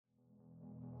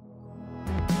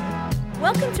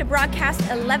Welcome to Broadcast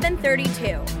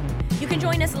 1132. You can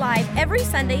join us live every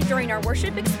Sunday during our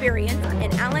worship experience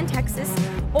in Allen, Texas,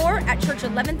 or at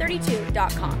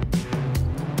church1132.com.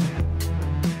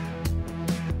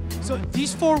 So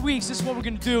these 4 weeks, this is what we're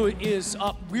going to do is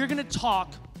we're going to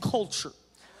talk culture.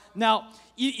 Now,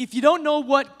 if you don't know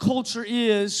what culture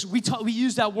is, we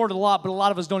use that word a lot, but a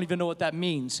lot of us don't even know what that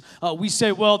means. We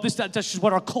say, well, that's just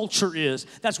what our culture is.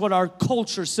 That's what our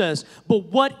culture says. But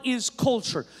what is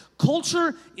culture?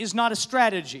 Culture is not a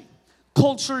strategy.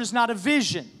 Culture is not a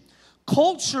vision.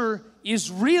 Culture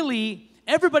is really,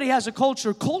 everybody has a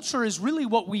culture. Culture is really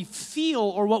what we feel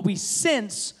or what we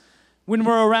sense when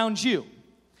we're around you.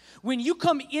 When you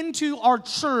come into our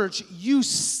church, you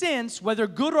sense, whether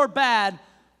good or bad,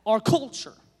 our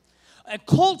culture. A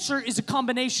culture is a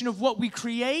combination of what we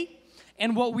create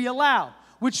and what we allow,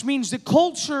 which means that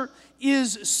culture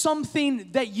is something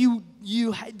that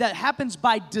that happens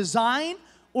by design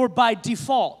or by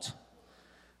default.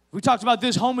 We talked about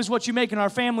this, home is what you make in our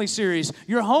family series.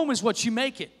 Your home is what you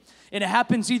make it. And it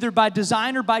happens either by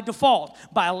design or by default,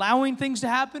 by allowing things to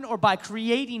happen or by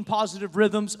creating positive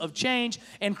rhythms of change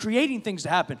and creating things to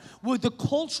happen. Well, the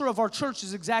culture of our church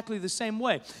is exactly the same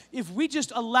way. If we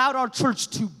just allowed our church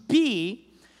to be,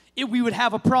 we would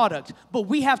have a product. But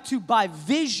we have to, by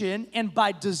vision and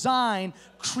by design,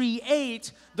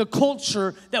 create the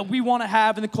culture that we want to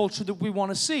have and the culture that we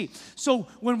want to see. So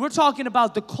when we're talking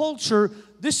about the culture,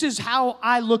 this is how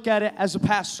I look at it as a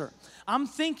pastor. I'm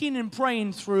thinking and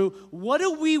praying through, what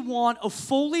do we want a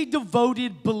fully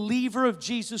devoted believer of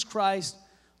Jesus Christ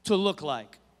to look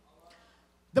like?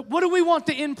 What do we want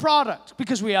the end product?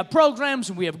 Because we have programs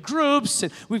and we have groups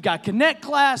and we've got connect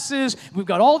classes, we've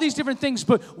got all these different things,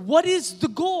 but what is the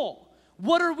goal?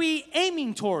 What are we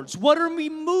aiming towards? What are we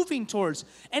moving towards?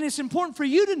 And it's important for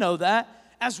you to know that,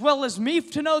 as well as me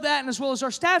to know that, and as well as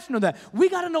our staff to know that. We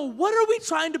got to know, what are we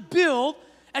trying to build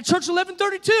at Church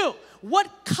 1132? What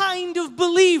kind of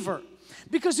believer?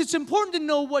 Because it's important to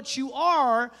know what you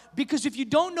are, because if you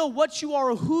don't know what you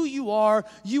are or who you are,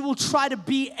 you will try to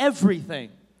be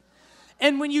everything.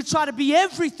 And when you try to be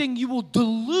everything, you will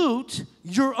dilute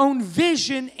your own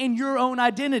vision and your own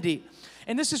identity.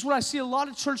 And this is what I see a lot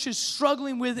of churches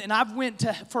struggling with, and I've went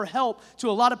for help to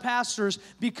a lot of pastors,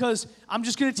 because I'm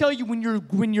just going to tell you,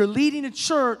 when you're leading a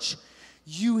church,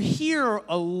 you hear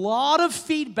a lot of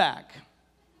feedback.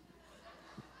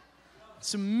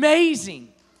 It's amazing.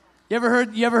 You ever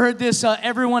heard this?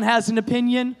 Everyone has an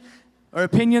opinion, or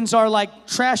opinions are like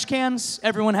trash cans.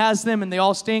 Everyone has them, and they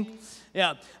all stink.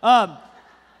 Yeah.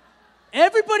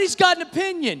 Everybody's got an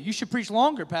opinion. You should preach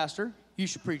longer, Pastor. You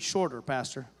should preach shorter,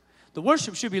 Pastor. The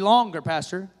worship should be longer,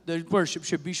 Pastor. The worship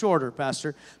should be shorter,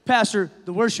 Pastor. Pastor,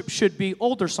 the worship should be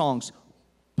older songs.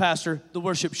 Pastor, the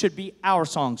worship should be our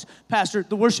songs. Pastor,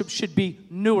 the worship should be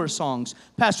newer songs.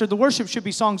 Pastor, the worship should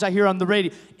be songs I hear on the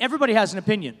radio. Everybody has an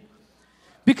opinion.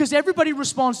 Because everybody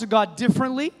responds to God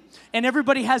differently, and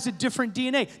everybody has a different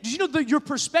DNA. Did you know that your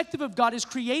perspective of God is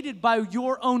created by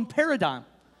your own paradigm?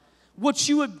 What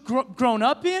you have grown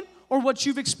up in or what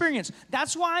you've experienced.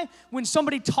 That's why when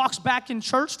somebody talks back in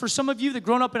church, for some of you that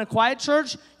grown up in a quiet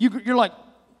church, you're like,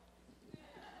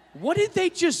 what did they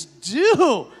just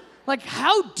do? Like,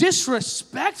 how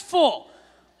disrespectful.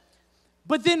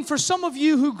 But then for some of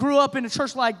you who grew up in a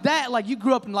church like that, like you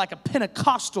grew up in like a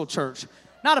Pentecostal church.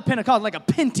 Not a Pentecostal, like a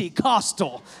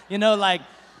Pentecostal. You know, like,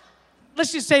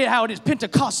 let's just say it how it is,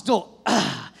 Pentecostal.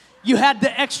 You had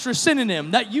the extra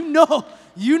synonym that you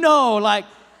know, like,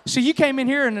 so you came in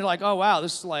here and they're like, oh, wow,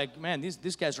 this is like, man,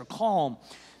 these guys are calm.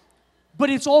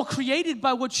 But it's all created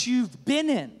by what you've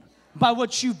been in, by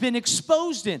what you've been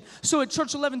exposed in. So at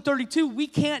Church 1132, we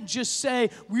can't just say,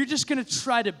 we're just going to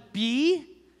try to be.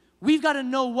 We've got to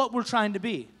know what we're trying to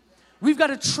be. We've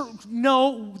got to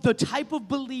know the type of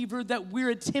believer that we're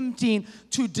attempting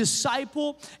to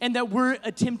disciple and that we're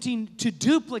attempting to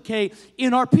duplicate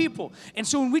in our people. And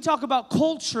so when we talk about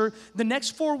culture, the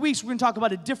next 4 weeks, we're going to talk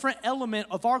about a different element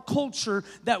of our culture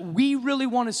that we really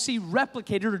want to see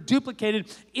replicated or duplicated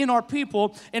in our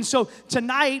people. And so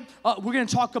tonight, we're going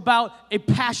to talk about a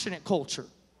passionate culture.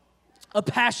 A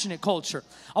passionate culture.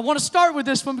 I want to start with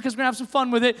this one because we're going to have some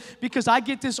fun with it, because I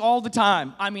get this all the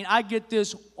time. I mean, I get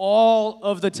this all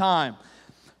of the time.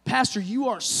 Pastor, you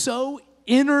are so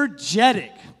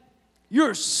energetic.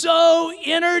 You're so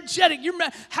energetic.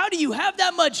 How do you have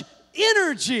that much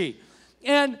energy?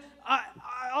 And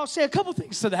I'll say a couple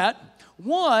things to that.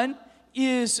 One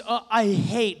is I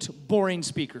hate boring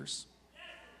speakers.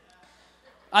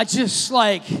 I just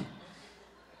like...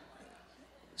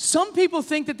 Some people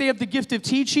think that they have the gift of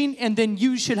teaching, and then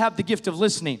you should have the gift of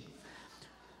listening.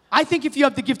 I think if you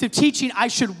have the gift of teaching, I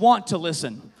should want to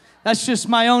listen. That's just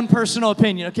my own personal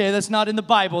opinion, okay? That's not in the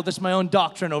Bible. That's my own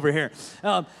doctrine over here.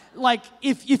 Like,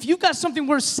 if you've got something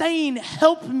worth saying,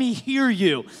 help me hear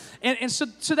you. And so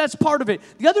that's part of it.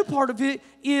 The other part of it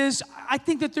is I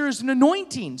think that there is an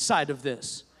anointing side of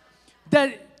this.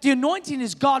 That the anointing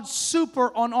is God's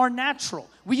super on our natural.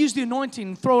 We use the anointing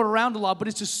and throw it around a lot, but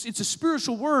it's a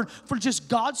spiritual word for just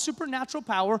God's supernatural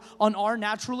power on our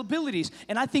natural abilities.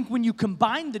 And I think when you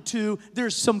combine the two,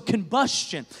 there's some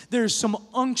combustion. There's some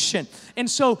unction. And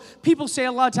so people say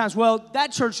a lot of times, well,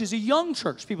 that church is a young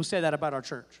church. People say that about our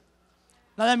church.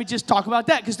 Now let me just talk about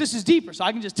that because this is deeper, so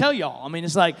I can just tell y'all. I mean,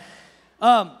 it's like,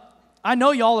 I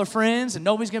know y'all are friends and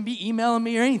nobody's going to be emailing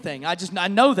me or anything. I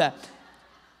know that.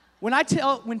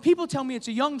 When people tell me it's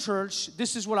a young church,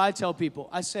 this is what I tell people.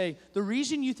 I say, the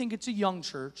reason you think it's a young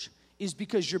church is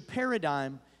because your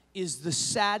paradigm is the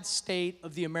sad state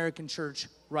of the American church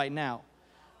right now,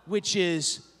 which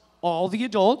is all the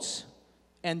adults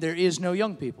and there is no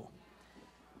young people.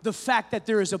 The fact that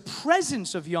there is a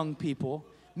presence of young people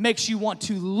makes you want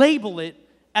to label it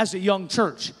as a young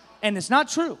church, and it's not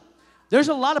true. There's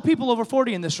a lot of people over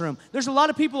 40 in this room. There's a lot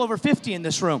of people over 50 in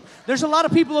this room. There's a lot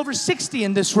of people over 60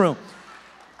 in this room.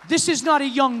 This is not a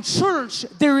young church.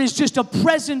 There is just a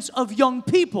presence of young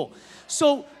people.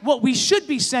 So what we should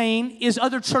be saying is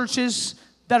other churches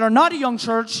that are not a young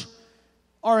church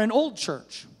are an old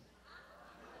church.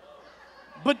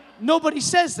 But nobody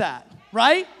says that,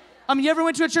 right? I mean, you ever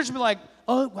went to a church and be like,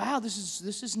 oh, wow, this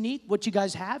is neat what you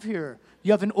guys have here.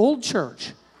 You have an old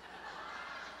church.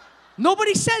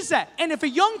 Nobody says that. And if a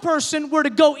young person were to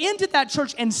go into that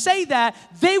church and say that,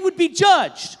 they would be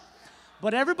judged.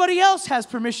 But everybody else has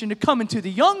permission to come into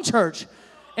the young church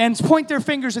and point their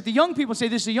fingers at the young people and say,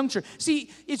 this is a young church.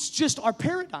 See, it's just our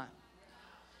paradigm.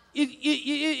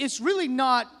 It's really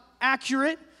not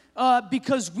accurate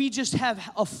because we just have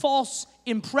a false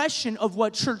impression of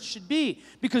what church should be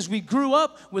because we grew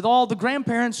up with all the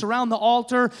grandparents around the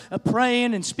altar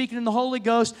praying and speaking in the Holy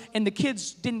Ghost, and the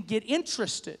kids didn't get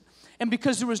interested. And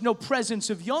because there was no presence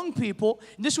of young people,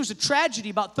 and this was a tragedy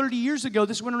about 30 years ago,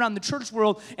 this went around the church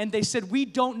world, and they said, we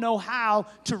don't know how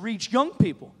to reach young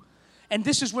people. And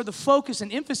this is where the focus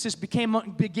and emphasis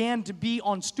began to be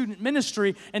on student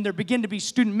ministry, and there began to be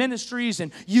student ministries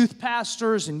and youth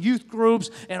pastors and youth groups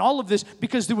and all of this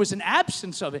because there was an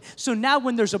absence of it. So now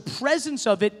when there's a presence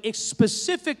of it, it's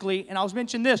specifically, and I'll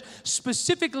mention this,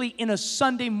 specifically in a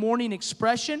Sunday morning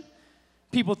expression,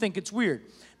 people think it's weird.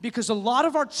 Because a lot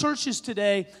of our churches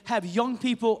today have young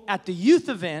people at the youth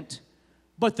event,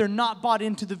 but they're not bought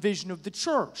into the vision of the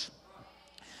church.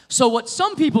 So what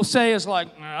some people say is like,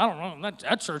 I don't know,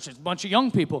 that church is a bunch of young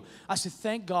people. I said,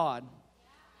 thank God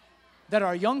that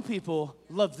our young people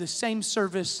love the same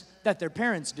service that their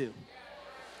parents do.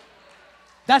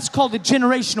 That's called a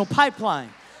generational pipeline.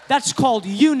 That's called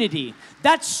unity.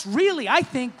 That's really, I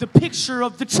think, the picture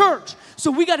of the church. So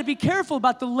we got to be careful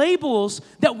about the labels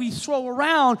that we throw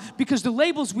around because the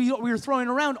labels we are throwing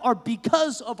around are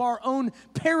because of our own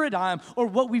paradigm or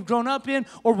what we've grown up in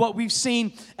or what we've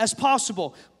seen as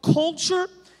possible. Culture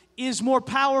is more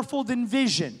powerful than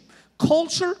vision.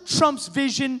 Culture trumps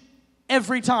vision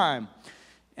every time.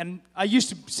 And I used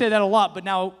to say that a lot, but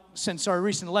now since our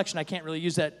recent election, I can't really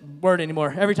use that word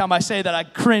anymore. Every time I say that, I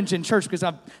cringe in church because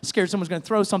I'm scared someone's going to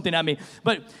throw something at me.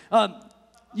 But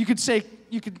you could say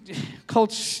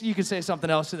something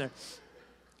else in there.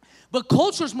 But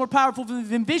culture is more powerful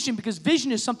than vision because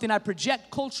vision is something I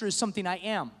project. Culture is something I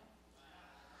am.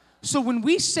 So when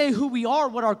we say who we are,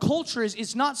 what our culture is,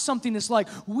 it's not something that's like,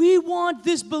 we want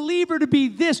this believer to be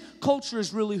this. Culture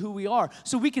is really who we are.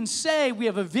 So we can say we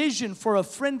have a vision for a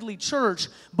friendly church,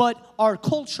 but our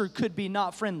culture could be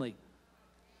not friendly.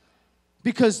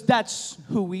 Because that's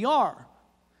who we are.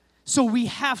 So we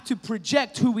have to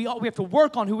project who we are. We have to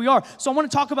work on who we are. So I want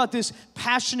to talk about this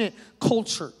passionate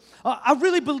culture. I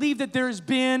really believe that there has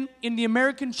been in the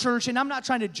American church, and I'm not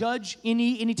trying to judge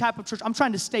any type of church. I'm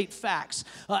trying to state facts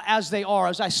as they are.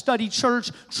 As I study church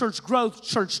growth,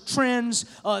 church trends,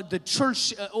 the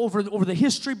church over the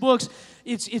history books,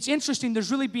 it's interesting. There's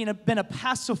really been a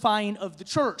pacifying of the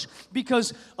church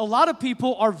because a lot of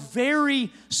people are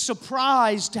very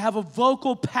surprised to have a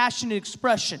vocal, passionate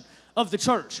expression of the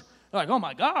church. Like, oh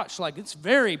my gosh, like it's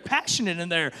very passionate in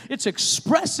there. It's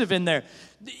expressive in there.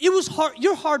 It was hard.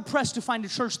 You're hard-pressed to find a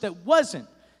church that wasn't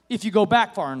if you go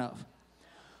back far enough.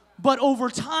 But over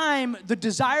time, the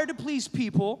desire to please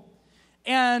people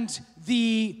and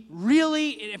the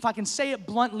really, if I can say it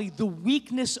bluntly, the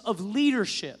weakness of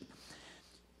leadership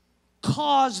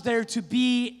caused there to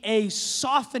be a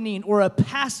softening or a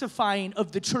pacifying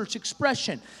of the church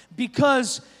expression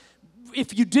because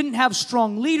if you didn't have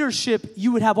strong leadership,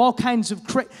 you would have all kinds of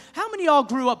How many of y'all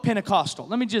grew up Pentecostal?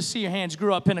 Let me just see your hands,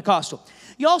 grew up Pentecostal.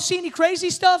 Y'all see any crazy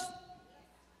stuff?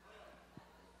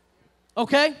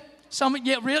 Okay. Some,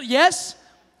 yeah, real, yes.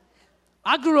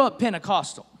 I grew up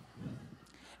Pentecostal.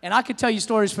 And I could tell you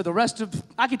stories for the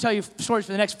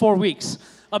next 4 weeks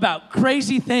about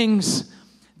crazy things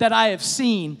that I have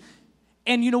seen.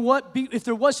 And you know what? If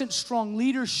there wasn't strong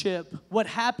leadership, what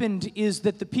happened is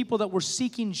that the people that were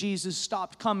seeking Jesus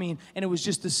stopped coming, and it was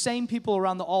just the same people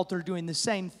around the altar doing the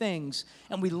same things,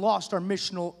 and we lost our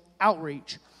missional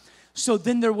outreach. So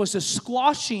then there was a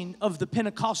squashing of the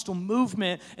Pentecostal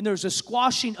movement, and there was a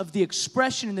squashing of the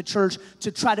expression in the church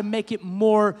to try to make it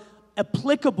more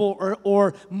applicable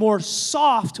or more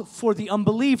soft for the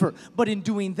unbeliever. But in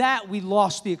doing that, we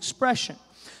lost the expression.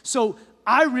 So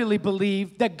I really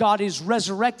believe that God is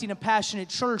resurrecting a passionate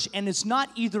church, and it's not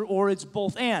either or, it's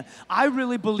both and. I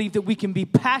really believe that we can be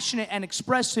passionate and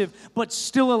expressive, but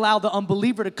still allow the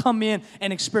unbeliever to come in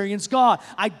and experience God.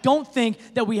 I don't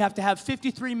think that we have to have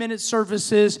 53-minute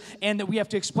services and that we have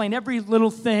to explain every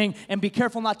little thing and be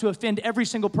careful not to offend every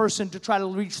single person to try to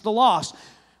reach the lost.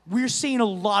 We're seeing a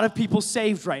lot of people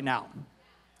saved right now.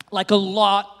 Like a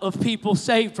lot of people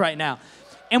saved right now.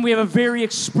 And we have a very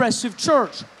expressive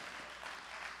church.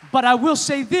 But I will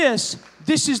say this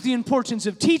is the importance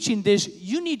of teaching this.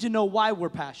 You need to know why we're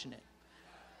passionate.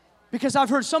 Because I've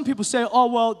heard some people say,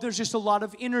 oh, well, there's just a lot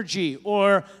of energy,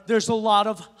 or there's a lot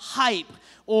of hype,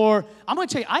 or I'm going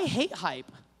to tell you, I hate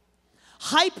hype.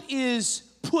 Hype is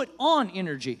put on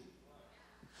energy.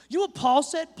 You know what Paul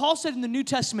said? Paul said in the New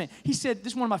Testament, he said,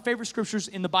 this is one of my favorite scriptures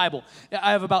in the Bible.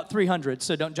 I have about 300,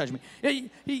 so don't judge me.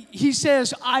 He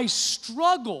says, I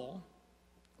struggle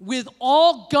with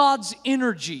all God's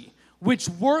energy, which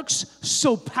works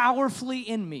so powerfully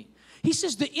in me. He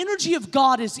says, the energy of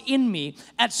God is in me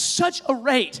at such a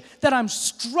rate that I'm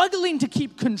struggling to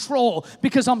keep control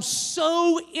because I'm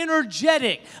so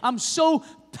energetic. I'm so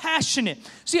passionate.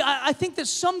 See, I think that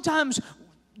sometimes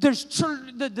there's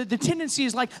the tendency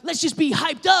is like, let's just be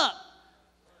hyped up.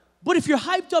 But if you're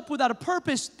hyped up without a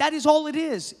purpose, that is all it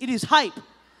is. It is hype.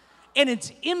 And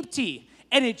it's empty.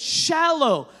 And it's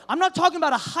shallow. I'm not talking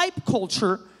about a hype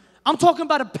culture. I'm talking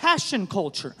about a passion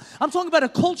culture. I'm talking about a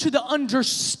culture that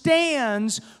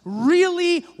understands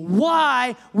really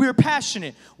why we're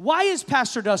passionate. Why is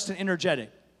Pastor Dustin energetic?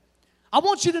 I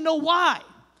want you to know why.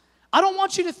 I don't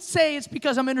want you to say it's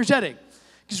because I'm energetic.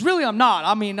 Because really I'm not.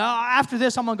 I mean, after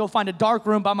this, I'm going to go find a dark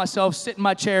room by myself, sit in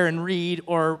my chair and read.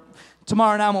 Or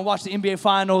tomorrow night, I'm going to watch the NBA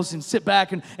Finals and sit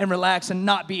back and relax and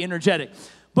not be energetic.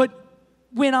 But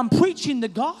when I'm preaching the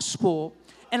gospel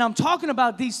and I'm talking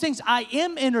about these things, I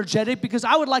am energetic because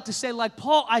I would like to say, like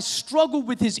Paul, I struggle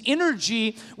with his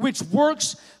energy, which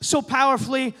works so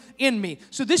powerfully in me.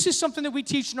 So this is something that we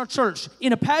teach in our church.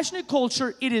 In a passionate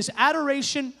culture, it is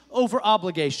adoration over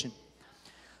obligation.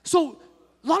 So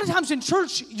a lot of times in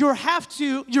church, your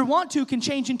want to can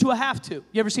change into a have to.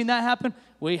 You ever seen that happen?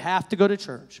 We have to go to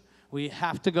church. We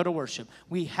have to go to worship.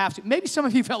 We have to. Maybe some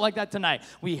of you felt like that tonight.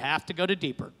 We have to go to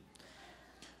deeper.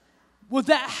 Well,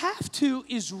 that have to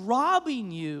is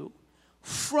robbing you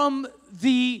from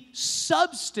the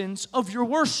substance of your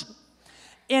worship.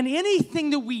 And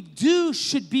anything that we do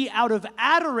should be out of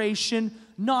adoration,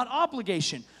 not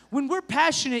obligation. When we're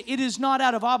passionate, it is not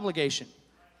out of obligation.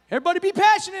 Everybody be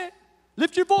passionate.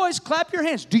 Lift your voice, clap your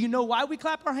hands. Do you know why we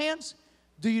clap our hands?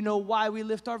 Do you know why we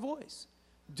lift our voice?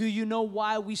 Do you know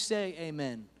why we say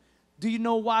amen? Do you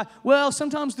know why? Well,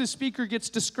 sometimes the speaker gets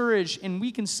discouraged and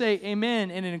we can say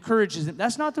amen and it encourages them.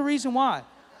 That's not the reason why.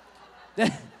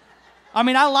 I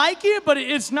mean, I like it, but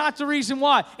it's not the reason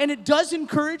why. And it does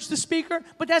encourage the speaker,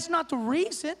 but that's not the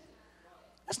reason.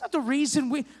 That's not the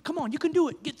reason come on, you can do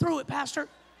it. Get through it, Pastor.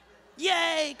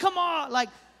 Yay, come on. Like,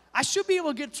 I should be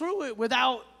able to get through it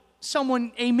without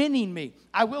someone amening me.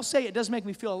 I will say it does make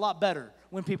me feel a lot better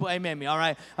when people amen me, all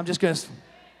right? I'm just going to,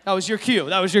 that was your cue,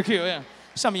 yeah.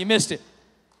 Some of you missed it.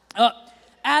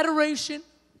 Adoration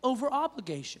over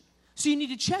obligation. So you need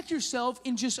to check yourself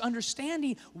in just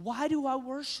understanding, why do I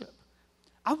worship?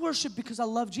 I worship because I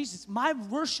love Jesus. My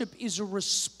worship is a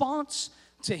response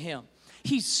to him.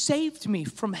 He saved me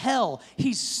from hell.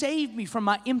 He saved me from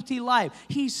my empty life.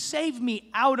 He saved me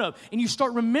out of. And you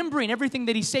start remembering everything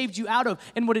that he saved you out of.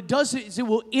 And what it does is it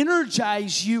will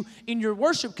energize you in your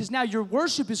worship, because now your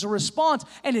worship is a response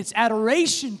and it's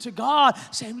adoration to God.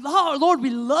 Saying, Lord, we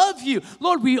love you.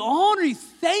 Lord, we honor you.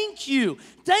 Thank you.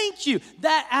 Thank you.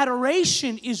 That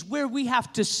adoration is where we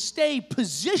have to stay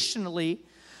positionally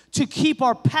to keep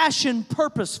our passion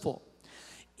purposeful.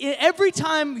 Every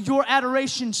time your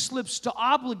adoration slips to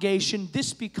obligation,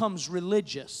 this becomes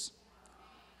religious.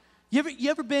 You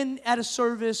ever been at a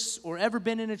service or ever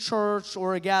been in a church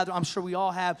or a gathering, I'm sure we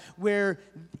all have, where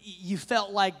you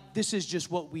felt like this is just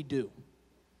what we do?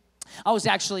 I was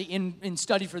actually in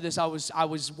study for this. I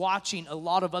was watching a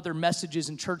lot of other messages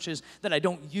in churches that I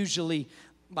don't usually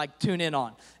like tune in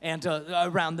on, and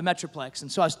around the Metroplex.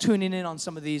 And so I was tuning in on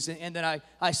some of these, and then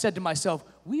I said to myself,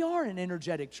 we are an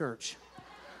energetic church.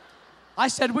 I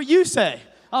said what you say.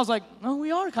 I was like, oh,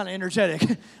 we are kind of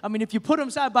energetic. I mean, if you put them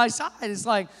side by side, it's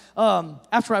like,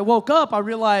 after I woke up, I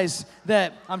realized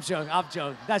that, I'm joking.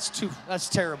 That's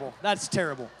terrible. That's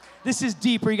terrible. This is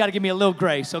deeper. You got to give me a little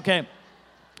grace, okay?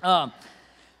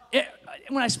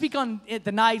 When I speak on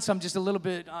the nights, I'm just a little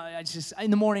bit,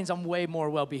 in the mornings, I'm way more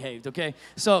well-behaved, okay?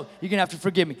 So you're going to have to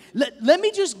forgive me. Let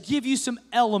me just give you some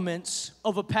elements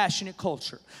of a passionate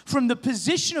culture. From the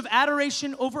position of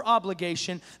adoration over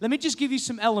obligation, let me just give you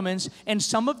some elements, and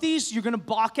some of these you're going to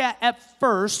balk at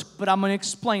first, but I'm going to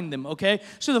explain them, okay?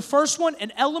 So the first one,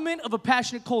 an element of a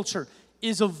passionate culture,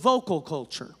 is a vocal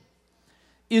culture.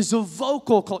 Is a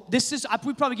vocal culture.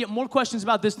 We probably get more questions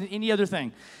about this than any other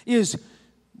thing,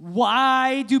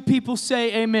 why do people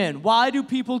say amen? Why do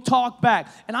people talk back?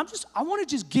 And I want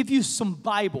to just give you some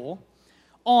Bible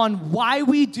on why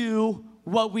we do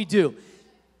what we do.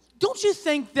 Don't you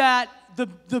think that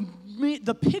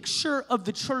the picture of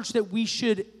the church that we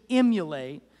should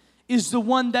emulate is the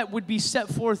one that would be set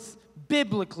forth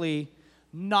biblically,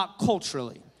 not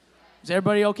culturally? Is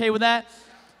everybody okay with that?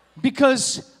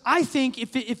 Because I think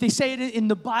if they say it in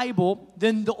the Bible,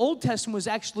 then the Old Testament was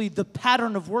actually the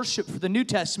pattern of worship for the New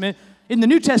Testament. In the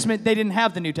New Testament, they didn't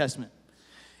have the New Testament.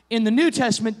 In the New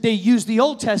Testament, they used the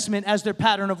Old Testament as their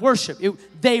pattern of worship.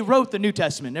 They wrote the New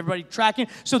Testament. Everybody tracking?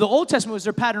 So the Old Testament was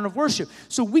their pattern of worship.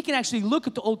 So we can actually look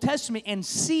at the Old Testament and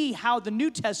see how the New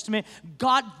Testament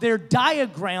got their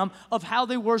diagram of how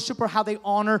they worship or how they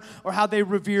honor or how they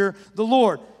revere the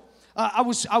Lord. I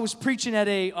was preaching at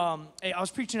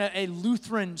a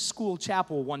Lutheran school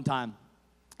chapel one time,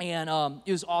 and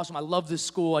it was awesome. I love this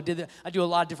school. I do a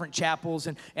lot of different chapels,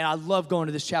 and I love going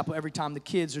to this chapel every time. The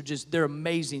kids they're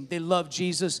amazing. They love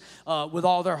Jesus with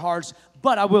all their hearts.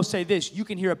 But I will say this: you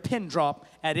can hear a pin drop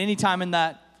at any time in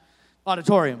that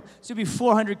auditorium. So there'll be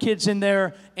 400 kids in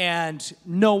there, and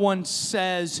no one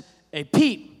says a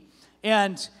peep,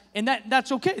 and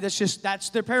that's okay. That's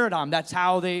their paradigm. That's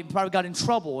how they probably got in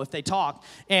trouble if they talk.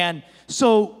 And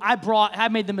so I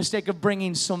made the mistake of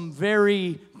bringing some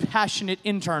very passionate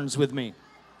interns with me.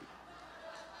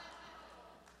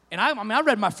 And I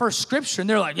read my first scripture, and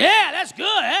they're like, yeah, that's good.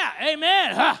 Yeah,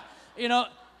 amen. Huh.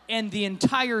 And the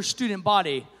entire student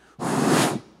body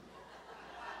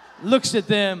looks at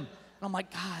them, and I'm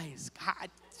like, guys, God,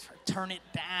 turn it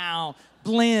down.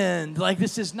 Blend. Like,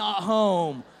 this is not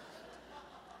home.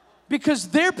 Because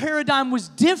their paradigm was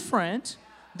different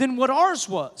than what ours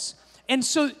was. And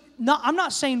so I'm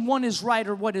not saying one is right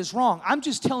or what is wrong. I'm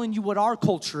just telling you what our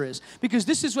culture is. Because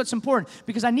this is what's important.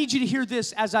 Because I need you to hear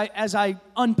this as I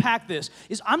unpack this.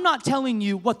 I'm not telling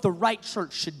you what the right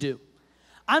church should do.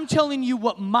 I'm telling you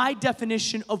what my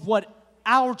definition of what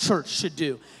our church should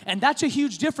do. And that's a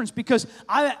huge difference, because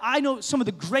I know some of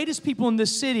the greatest people in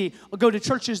this city go to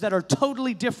churches that are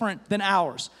totally different than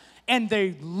ours. And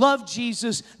they love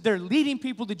Jesus. They're leading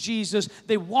people to Jesus.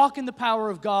 They walk in the power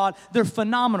of God. They're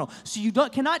phenomenal. So you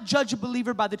cannot judge a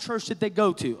believer by the church that they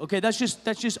go to. Okay, that's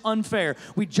just unfair.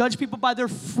 We judge people by their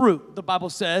fruit, the Bible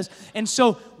says. And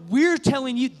so we're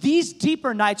telling you these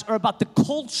deeper nights are about the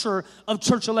culture of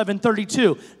Church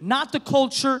 1132, not the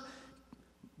culture.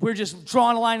 We're just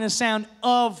drawing a line in the sand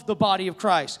of the body of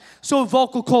Christ. So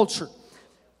vocal culture.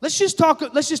 Let's just talk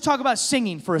about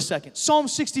singing for a second. Psalm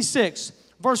 66.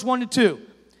 Verse 1 to 2.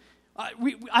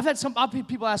 I've had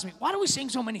people ask me, why do we sing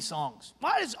so many songs?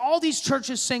 Why does all these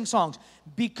churches sing songs?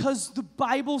 Because the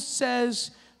Bible says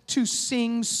to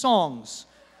sing songs.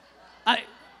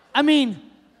 I mean,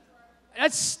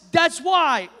 that's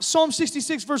why. Psalm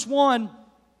 66, verse 1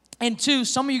 and 2,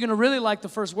 some of you are going to really like the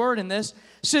first word in this,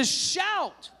 says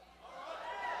shout.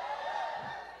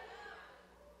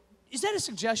 Is that a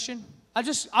suggestion? I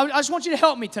just want you to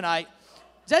help me tonight.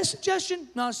 Is that a suggestion?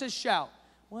 No, it says shout.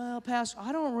 Well, Pastor,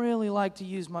 I don't really like to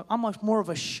use I'm much more of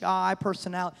a shy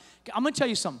personality. I'm going to tell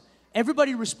you something.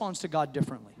 Everybody responds to God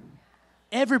differently.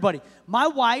 Everybody. My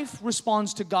wife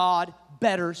responds to God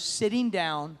better sitting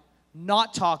down,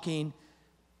 not talking,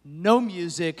 no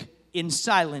music, in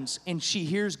silence, and she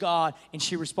hears God and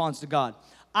she responds to God.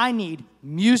 I need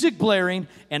music blaring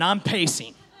and I'm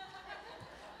pacing.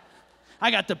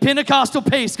 I got the Pentecostal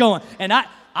pace going, and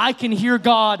I can hear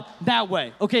God that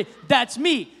way. Okay, that's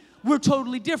me. We're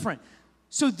totally different.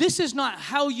 So this is not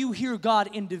how you hear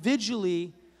God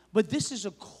individually, but this is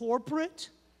a corporate.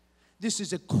 This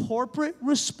is a corporate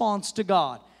response to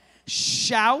God.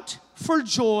 Shout for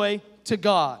joy to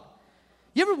God.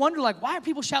 You ever wonder, like, why are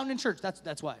people shouting in church?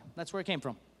 That's why. That's where it came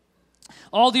from.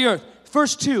 All the earth.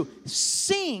 Verse 2,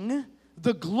 sing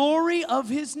the glory of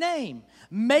his name.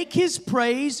 Make his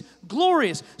praise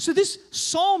glorious. So this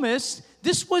psalmist,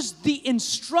 this was the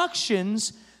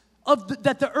instructions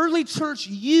that the early church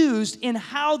used in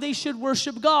how they should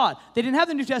worship God. They didn't have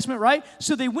the New Testament, right?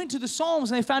 So they went to the Psalms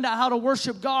and they found out how to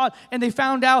worship God, and they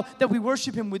found out that we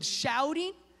worship him with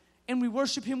shouting and we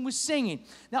worship him with singing.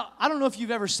 Now, I don't know if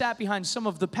you've ever sat behind some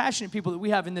of the passionate people that we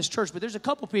have in this church, but there's a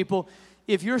couple people,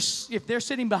 if they're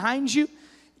sitting behind you,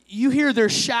 you hear their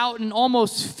shout and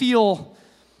almost feel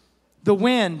the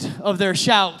wind of their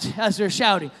shout as they're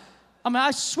shouting. I mean,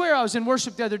 I swear I was in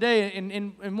worship the other day,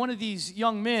 and one of these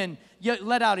young men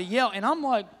let out a yell, and I'm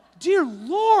like, dear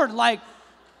Lord, like,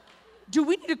 do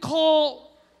we need to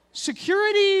call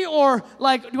security, or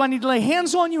like, do I need to lay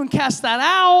hands on you and cast that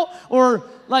out, or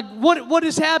like, what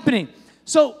is happening?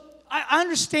 So I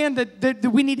understand that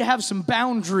we need to have some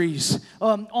boundaries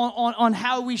on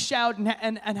how we shout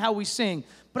and how we sing,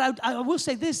 but I will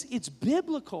say this: it's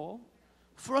biblical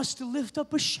for us to lift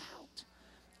up a shout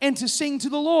and to sing to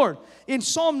the Lord. In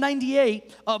Psalm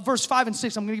 98, verse 5 and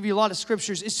 6, I'm going to give you a lot of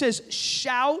scriptures. It says,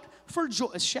 shout for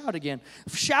joy. Shout again.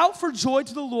 Shout for joy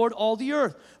to the Lord, all the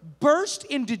earth. Burst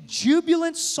into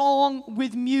jubilant song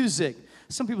with music.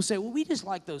 Some people say, well, we just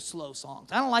like those slow songs.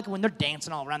 I don't like it when they're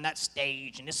dancing all around that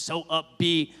stage and it's so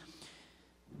upbeat.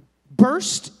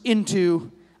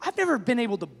 I've never been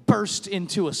able to burst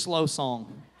into a slow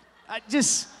song.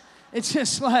 It's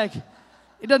just like,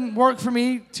 it doesn't work for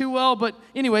me too well, but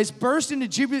anyways, burst into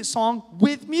jubilant song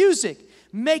with music.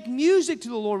 Make music to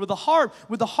the Lord with the harp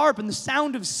and the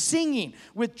sound of singing,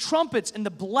 with trumpets and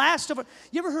the blast of it.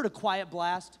 You ever heard a quiet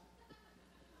blast?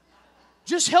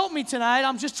 Just help me tonight.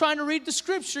 I'm just trying to read the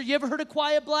scripture. You ever heard a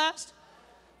quiet blast?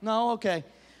 No? Okay.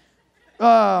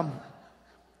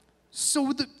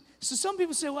 So some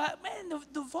people say, well, man,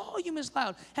 the volume is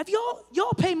loud. Have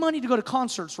y'all pay money to go to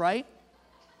concerts, right?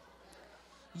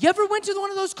 You ever went to one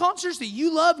of those concerts that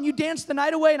you love and you dance the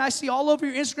night away, and I see all over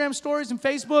your Instagram stories and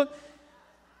Facebook,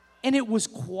 and it was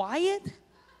quiet?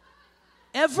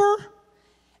 Ever?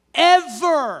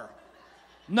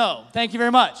 No, thank you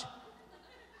very much.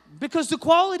 Because the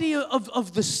quality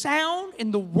of the sound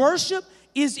and the worship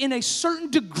is in a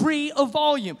certain degree of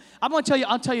volume. I'll tell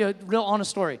you a real honest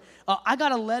story. I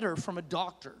got a letter from a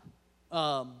doctor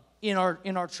in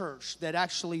our church that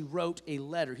actually wrote a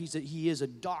letter. He is a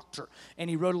doctor, and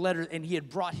he wrote a letter, and he had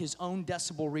brought his own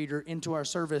decibel reader into our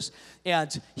service,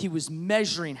 and he was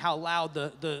measuring how loud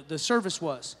the service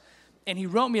was. And he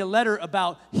wrote me a letter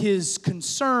about his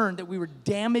concern that we were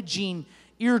damaging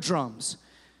eardrums.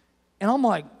 And I'm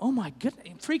like, oh my goodness,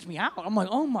 it freaked me out. I'm like,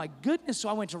 oh my goodness. So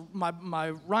I went to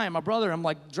my Ryan, my brother, I'm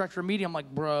like, director of media, I'm like,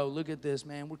 bro, look at this,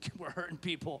 man. We're hurting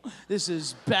people. This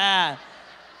is bad.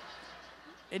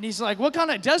 And he's like, what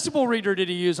kind of decibel reader did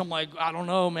he use? I'm like, I don't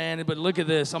know, man, but look at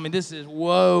this. I mean, this is,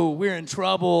 whoa, we're in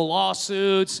trouble,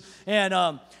 lawsuits. And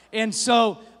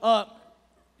so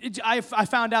I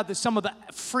found out that some of the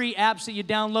free apps that you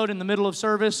download in the middle of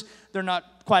service, they're not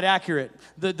quite accurate.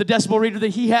 The decibel reader that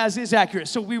he has is accurate.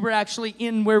 So we were actually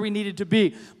in where we needed to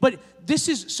be. But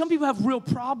some people have real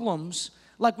problems,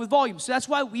 like with volume. So that's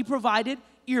why we provided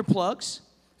earplugs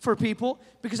for people,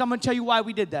 because I'm going to tell you why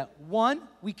we did that. One,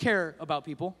 we care about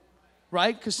people,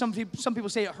 right? Because some people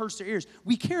say it hurts their ears.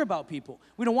 We care about people.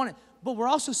 We don't want it. But we're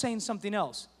also saying something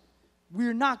else.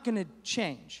 We're not going to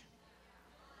change.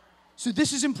 So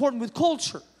this is important with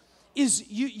culture, is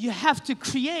you have to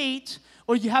create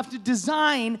or you have to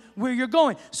design where you're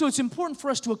going. So it's important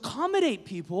for us to accommodate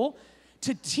people,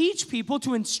 to teach people,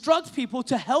 to instruct people,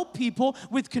 to help people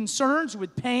with concerns,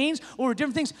 with pains, or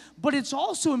different things. But it's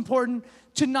also important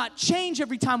to not change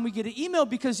every time we get an email,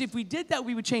 because if we did that,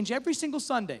 we would change every single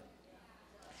Sunday.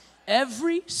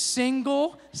 Every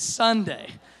single Sunday.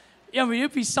 I mean,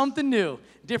 it'd be something new.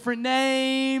 Different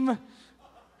name,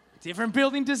 different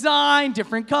building design,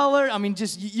 different color. I mean,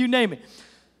 just you name it.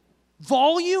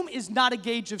 Volume is not a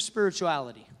gauge of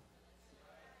spirituality.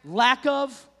 Lack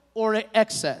of or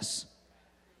excess.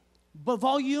 But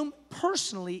volume,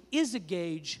 personally, is a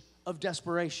gauge of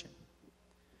desperation.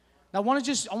 Now, I want to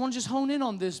just hone in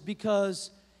on this,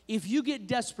 because if you get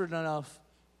desperate enough,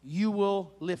 you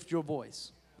will lift your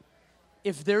voice.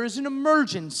 If there is an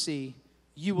emergency,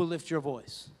 you will lift your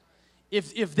voice.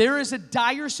 If there is a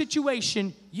dire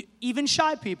situation, even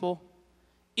shy people,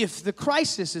 if the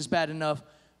crisis is bad enough,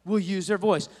 will use their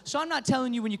voice. So I'm not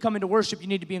telling you when you come into worship you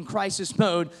need to be in crisis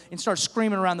mode and start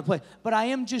screaming around the place. But I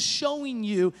am just showing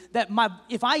you that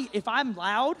if I'm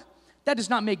loud, that does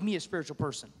not make me a spiritual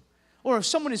person. Or if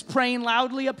someone is praying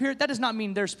loudly up here, that does not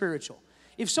mean they're spiritual.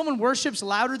 If someone worships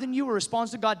louder than you or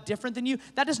responds to God different than you,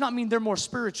 that does not mean they're more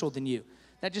spiritual than you.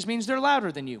 That just means they're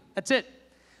louder than you. That's it.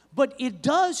 But it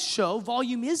does show,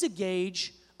 volume is a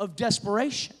gauge of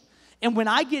desperation. And when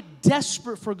I get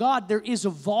desperate for God, there is a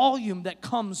volume that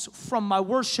comes from my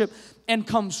worship and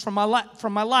comes from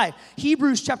my life.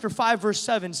 Hebrews chapter 5, verse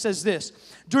 7 says this.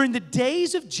 During the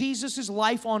days of Jesus'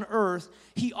 life on earth,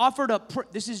 he offered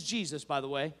up, this is Jesus, by the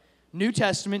way, New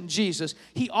Testament, Jesus.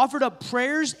 He offered up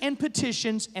prayers and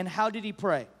petitions, and how did he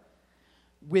pray?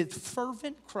 With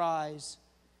fervent cries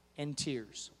and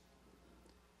tears.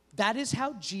 That is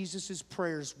how Jesus'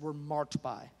 prayers were marked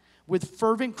by. With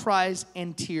fervent cries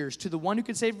and tears to the one who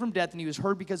could save him from death, and he was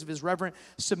heard because of his reverent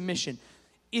submission.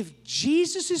 If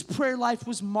Jesus' prayer life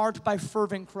was marked by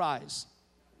fervent cries,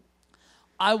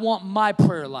 I want my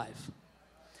prayer life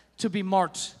to be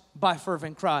marked by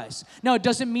fervent cries. Now, it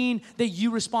doesn't mean that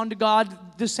you respond to God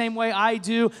the same way I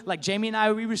do. Like Jamie and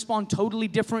I, we respond totally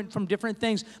different from different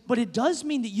things. But it does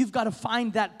mean that you've got to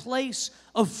find that place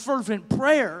of fervent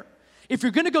prayer. If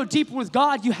you're going to go deeper with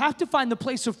God, you have to find the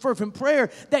place of fervent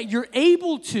prayer that you're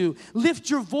able to lift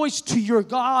your voice to your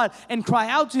God and cry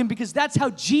out to him, because that's how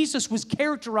Jesus was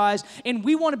characterized, and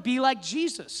we want to be like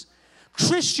Jesus.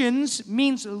 Christians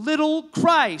means little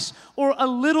Christ or a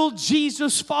little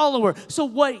Jesus follower. So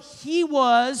what he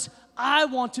was, I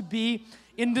want to be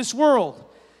in this world.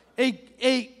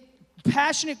 A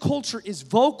passionate culture is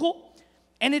vocal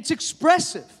and it's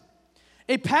expressive.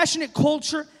 A passionate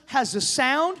culture has a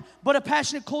sound, but a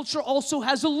passionate culture also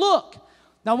has a look.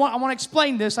 Now, I want to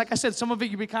explain this. Like I said, some of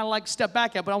it you'd be kind of like step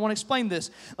back at, but I want to explain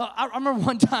this. I remember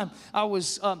one time I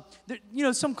was,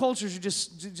 some cultures are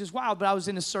just wild, but I was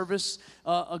in a service,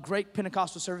 a great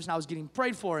Pentecostal service, and I was getting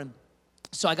prayed for, and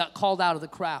so I got called out of the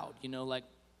crowd, like,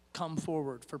 come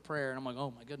forward for prayer. And I'm like,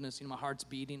 oh my goodness, my heart's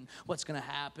beating. What's going to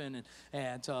happen?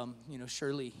 And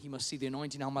surely he must see the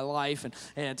anointing on my life.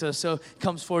 And so he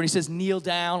comes forward. He says, kneel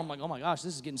down. I'm like, oh my gosh,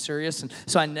 this is getting serious. And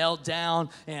so I knelt down,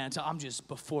 and I'm just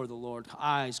before the Lord,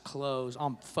 eyes closed.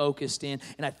 I'm focused in,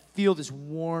 and I feel this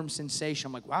warm sensation.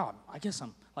 I'm like, wow, I guess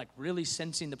I'm like really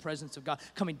sensing the presence of God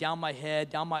coming down my head,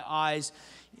 down my eyes,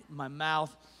 my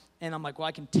mouth. And I'm like, well,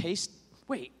 I can taste.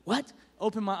 Wait, what?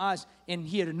 Open my eyes, and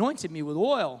he had anointed me with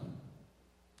oil.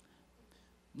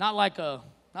 Not like a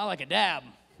dab,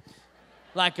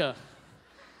 like a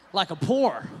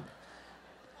pour.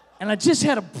 And I just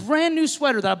had a brand new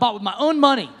sweater that I bought with my own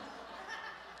money.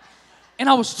 And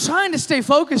I was trying to stay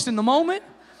focused in the moment,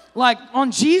 like on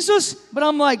Jesus, but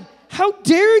I'm like, how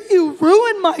dare you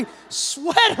ruin my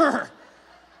sweater?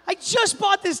 I just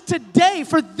bought this today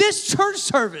for this church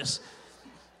service.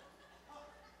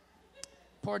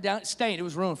 Poured down, stained. It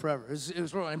was ruined forever. It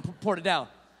was ruined. And poured it down.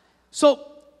 So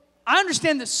I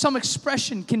understand that some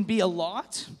expression can be a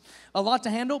lot to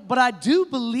handle, but I do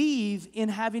believe in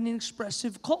having an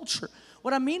expressive culture.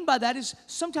 What I mean by that is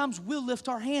sometimes we'll lift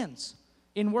our hands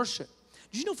in worship.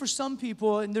 Did you know for some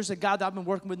people, and there's a guy that I've been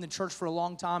working with in the church for a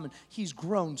long time, and he's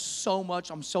grown so much.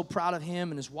 I'm so proud of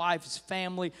him and his wife, his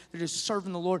family. They're just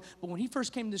serving the Lord. But when he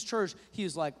first came to this church, he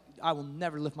was like, I will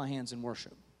never lift my hands in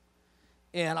worship.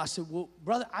 And I said, well,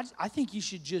 brother, I think you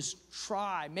should just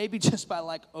try, maybe just by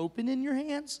like opening your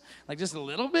hands, like just a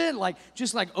little bit, like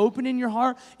just like opening your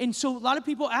heart. And so a lot of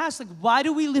people ask, like, why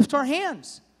do we lift our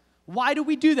hands? Why do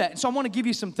we do that? And so I want to give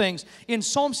you some things. In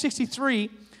Psalm 63,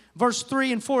 verse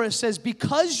 3 and 4, it says,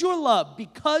 because your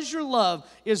love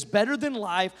is better than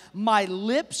life, my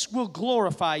lips will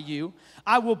glorify you.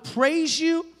 I will praise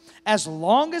you as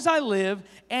long as I live,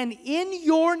 and in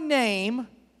your name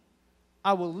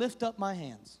I will lift up my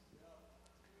hands.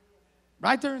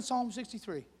 Right there in Psalm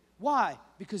 63. Why?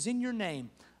 Because in your name,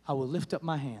 I will lift up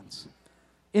my hands.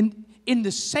 In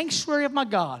the sanctuary of my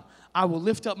God, I will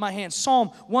lift up my hands. Psalm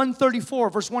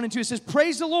 134, verse 1 and 2, it says,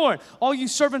 praise the Lord, all you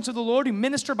servants of the Lord who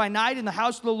minister by night in the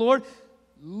house of the Lord.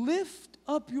 Lift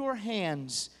up your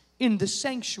hands in the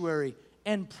sanctuary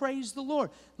and praise the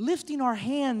Lord. Lifting our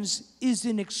hands is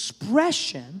an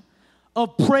expression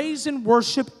of praise and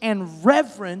worship and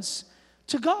reverence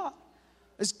to God.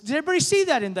 Did everybody see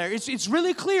that in there? It's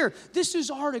really clear. This is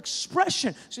our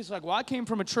expression. So it's like, well, I came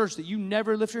from a church that you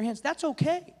never lift your hands. That's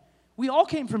okay. We all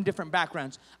came from different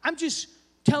backgrounds. I'm just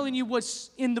telling you what's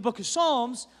in the book of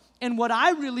Psalms and what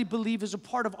I really believe is a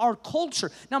part of our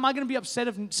culture. Now, am I going to be upset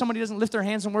if somebody doesn't lift their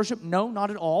hands in worship? No,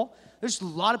 not at all. There's a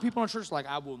lot of people in our church like,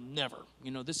 I will never.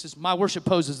 This is my worship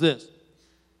pose is this.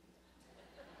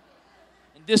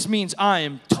 And this means I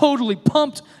am totally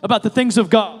pumped about the things of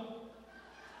God.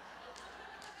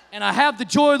 And I have the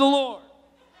joy of the Lord.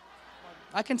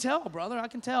 I can tell, brother. I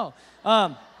can tell.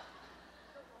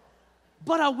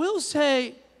 But I will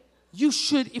say, you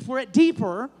should, if we're at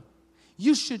deeper,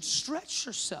 you should stretch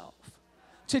yourself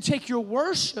to take your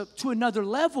worship to another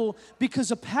level,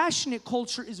 because a passionate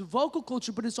culture is a vocal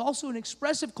culture, but it's also an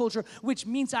expressive culture, which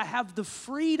means I have the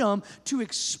freedom to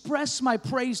express my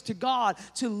praise to God,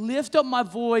 to lift up my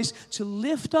voice, to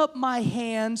lift up my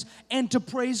hands, and to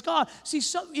praise God. See,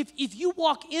 if you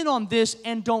walk in on this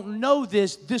and don't know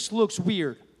this, this looks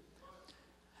weird.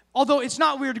 Although it's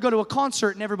not weird to go to a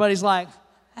concert and everybody's like,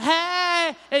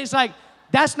 hey, it's like,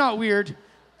 that's not weird.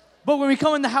 But when we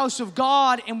come in the house of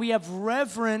God and we have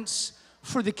reverence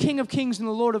for the King of Kings and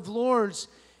the Lord of Lords,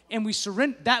 and we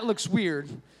surrender, that looks weird.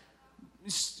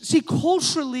 See,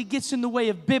 culturally gets in the way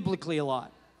of biblically a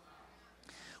lot.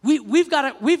 We've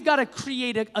got to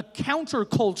create a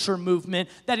counterculture movement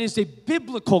that is a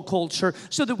biblical culture,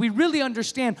 so that we really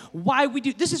understand why we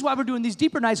do. This is why we're doing these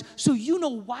deeper nights, so you know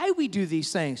why we do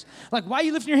these things. Like, why are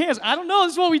you lifting your hands? I don't know.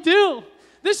 This is what we do.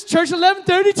 This is Church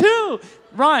 1132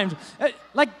 rhymed.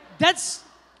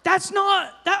 That's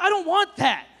not that. I don't want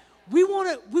that. We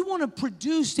want to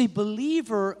produce a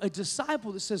believer, a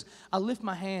disciple that says, I lift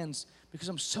my hands because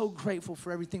I'm so grateful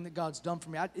for everything that God's done for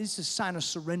me. It's a sign of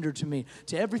surrender to me,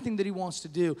 to everything that He wants to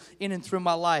do in and through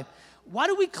my life. Why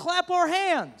do we clap our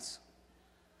hands?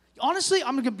 Honestly,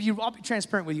 I'll be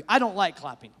transparent with you. I don't like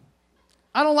clapping.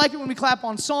 I don't like it when we clap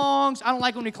on songs. I don't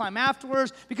like it when we clap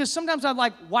afterwards, because sometimes I'm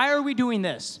like, why are we doing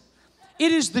this?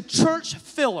 It is the church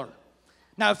filler.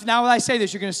 Now when I say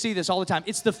this, you're going to see this all the time.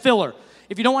 It's the filler.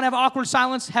 If you don't want to have awkward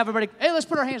silence, have everybody, hey, let's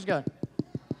put our hands together.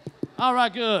 All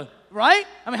right, good. Right?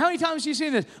 I mean, how many times have you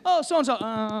seen this? Oh,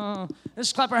 so-and-so,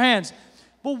 let's clap our hands.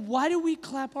 But why do we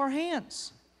clap our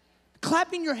hands?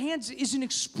 Clapping your hands is an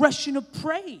expression of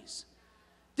praise.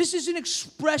 This is an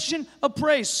expression of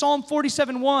praise. Psalm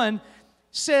 47:1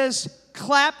 says,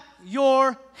 clap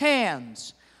your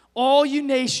hands. All you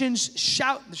nations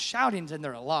shout. The shouting's in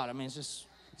there a lot. I mean, it's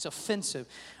offensive.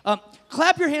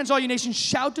 Clap your hands, all you nations.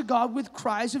 Shout to God with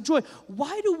cries of joy.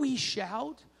 Why do we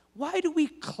shout? Why do we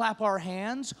clap our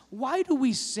hands? Why do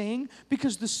we sing?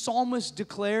 Because the psalmist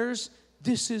declares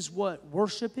this is what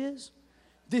worship is.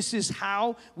 This is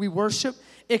how we worship.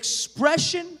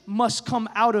 Expression must come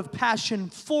out of passion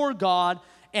for God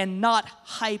and not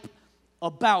hype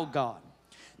about God.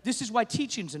 This is why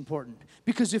teaching is important.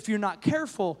 Because if you're not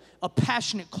careful, a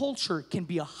passionate culture can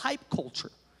be a hype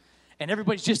culture. And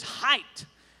everybody's just hyped.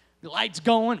 The lights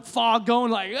going, fog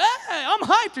going, like, hey, I'm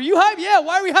hyped. Are you hyped? Yeah,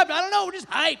 why are we hyped? I don't know, we're just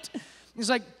hyped. It's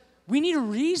like, we need a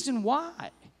reason why.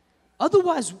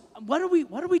 Otherwise, what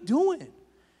are we doing?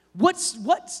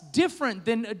 What's different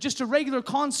than just a regular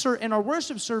concert and our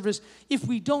worship service if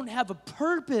we don't have a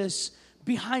purpose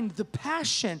behind the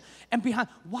passion and behind,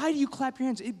 why do you clap your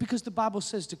hands? Because the Bible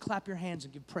says to clap your hands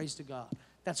and give praise to God.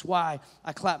 That's why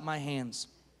I clap my hands.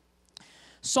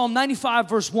 Psalm 95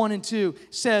 verse 1 and 2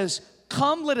 says,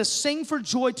 come, let us sing for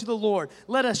joy to the Lord.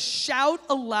 Let us shout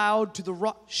aloud to the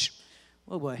rock.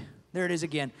 Oh boy, there it is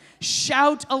again.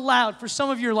 Shout aloud. For some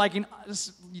of you are like,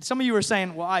 some of you are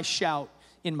saying, well, I shout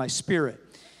in my spirit.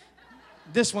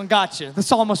 This one got you. The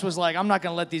psalmist was like, I'm not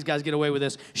going to let these guys get away with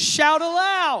this. Shout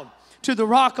aloud to the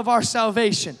rock of our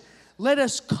salvation. Let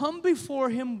us come before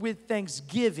Him with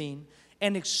thanksgiving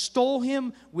and extol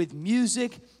Him with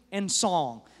music and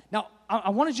song. Now, I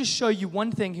want to just show you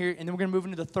one thing here, and then we're going to move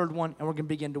into the third one, and we're going to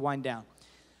begin to wind down.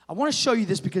 I want to show you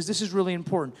this because this is really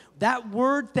important. That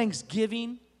word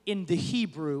thanksgiving in the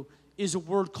Hebrew is a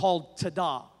word called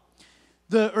tadah.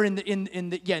 In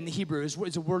the Hebrew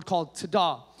is a word called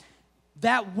tadah.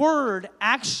 That word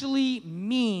actually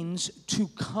means to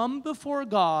come before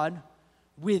God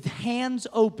with hands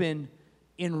open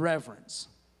in reverence.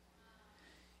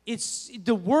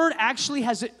 The word actually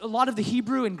has a lot of the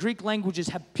Hebrew and Greek languages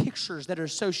have pictures that are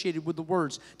associated with the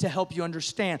words to help you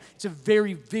understand. It's a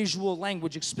very visual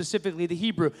language, specifically the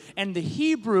Hebrew. And the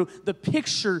Hebrew, the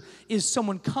picture is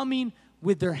someone coming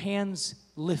with their hands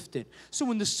lifted. So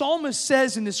when the psalmist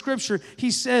says in the scripture,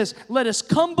 he says, let us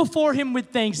come before Him with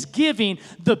thanksgiving,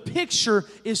 the picture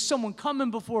is someone coming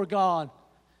before God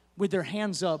with their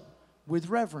hands up with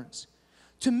reverence.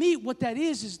 To me, what that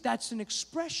is that's an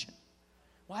expression.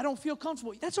 Well, I don't feel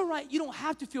comfortable. That's all right. You don't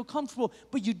have to feel comfortable,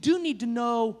 but you do need to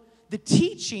know the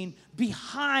teaching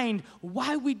behind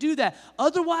why we do that.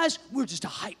 Otherwise, we're just a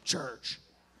hype church.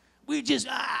 But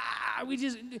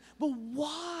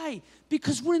why?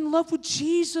 Because we're in love with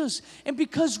Jesus, and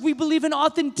because we believe in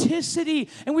authenticity,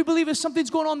 and we believe if something's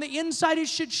going on the inside, it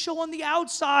should show on the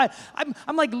outside.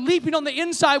 I'm like leaping on the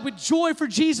inside with joy for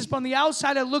Jesus, but on the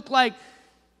outside, I look like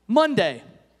Monday.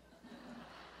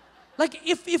 Like,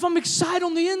 if I'm excited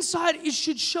on the inside, it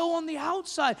should show on the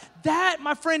outside. That,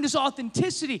 my friend, is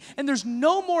authenticity. And there's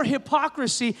no more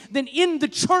hypocrisy than in the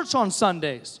church on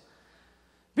Sundays.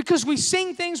 Because we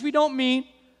sing things we don't mean.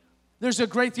 There's a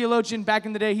great theologian back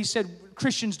in the day, he said,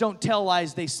 Christians don't tell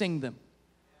lies, they sing them.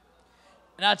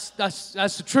 And that's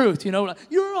the truth, you know. Like,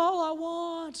 you're all I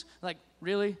want. Like,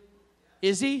 really?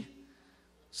 Is he?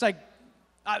 It's like,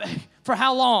 for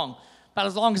how long? About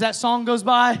as long as that song goes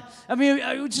by. I mean,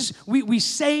 we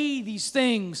say these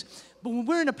things, but when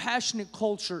we're in a passionate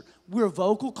culture, we're a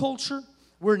vocal culture,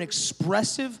 we're an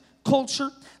expressive culture.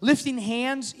 Lifting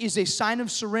hands is a sign of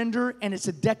surrender, and it's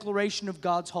a declaration of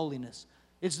God's holiness.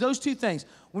 It's those two things.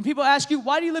 When people ask you,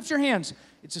 why do you lift your hands?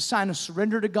 It's a sign of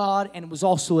surrender to God, and it was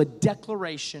also a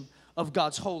declaration of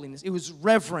God's holiness. It was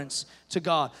reverence to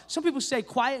God. Some people say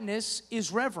quietness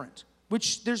is reverent.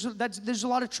 Which there's a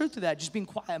lot of truth to that, just being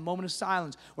quiet, a moment of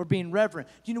silence, or being reverent.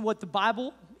 Do you know what the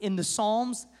Bible in the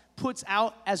Psalms puts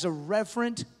out as a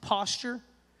reverent posture?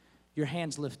 Your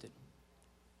hands lifted.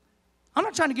 I'm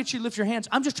not trying to get you to lift your hands.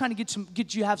 I'm just trying to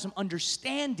get you to have some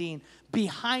understanding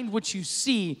behind what you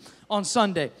see on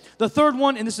Sunday. The third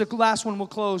one, and this is the last one we'll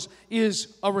close,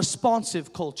 is a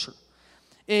responsive culture.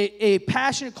 A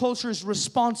passionate culture is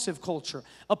responsive culture.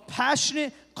 A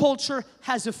passionate culture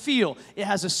has a feel. It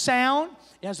has a sound,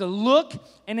 it has a look,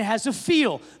 and it has a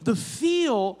feel. The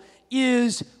feel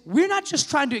is we're not just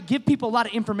trying to give people a lot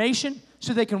of information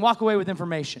so they can walk away with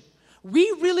information. We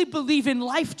really believe in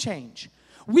life change.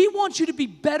 We want you to be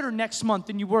better next month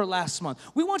than you were last month.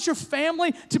 We want your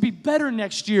family to be better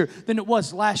next year than it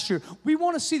was last year. We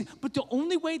want to see, but the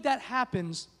only way that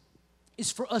happens is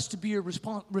for us to be a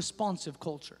responsive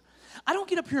culture. I don't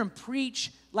get up here and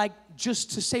preach like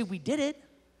just to say we did it.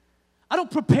 I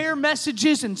don't prepare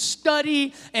messages and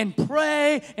study and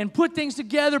pray and put things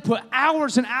together, put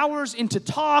hours and hours into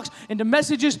talks, into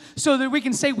messages so that we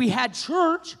can say we had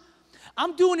church.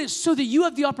 I'm doing it so that you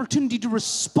have the opportunity to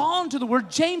respond to the word.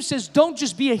 James says, don't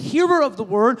just be a hearer of the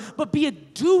word, but be a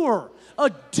doer, a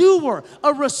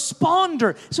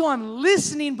responder. So I'm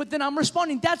listening, but then I'm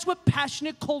responding. That's what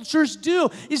passionate cultures do,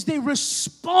 is they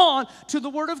respond to the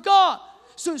word of God.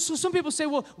 So some people say,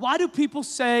 well, why do people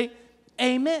say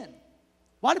amen?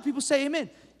 Why do people say amen?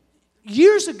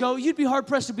 Years ago, you'd be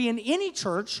hard-pressed to be in any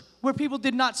church where people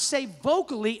did not say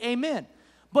vocally amen.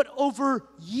 But over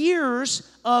years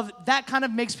of that kind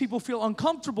of makes people feel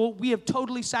uncomfortable, we have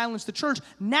totally silenced the church.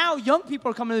 Now young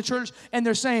people are coming to the church and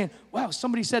they're saying, wow,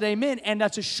 somebody said amen, and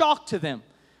that's a shock to them.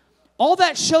 All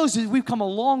that shows is we've come a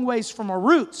long ways from our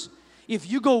roots.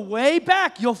 If you go way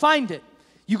back, you'll find it.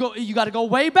 You got to go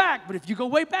way back, but if you go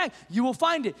way back, you will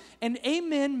find it. And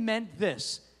amen meant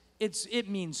this. It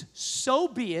means, so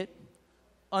be it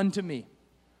unto me.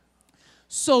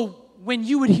 So when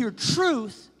you would hear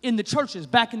truth in the churches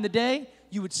back in the day,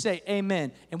 you would say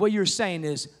amen. And what you're saying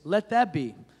is, let that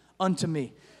be unto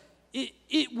me.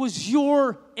 It was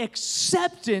your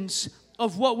acceptance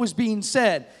of what was being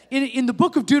said. In the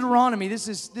book of Deuteronomy, this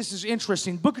is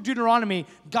interesting. The book of Deuteronomy,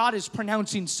 God is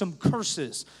pronouncing some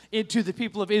curses to the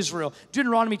people of Israel.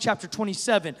 Deuteronomy chapter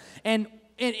 27. And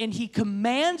he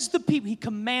commands the people, he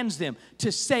commands them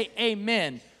to say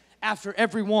amen after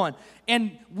every one.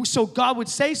 And so God would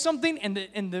say something,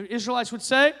 and the Israelites would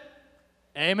say,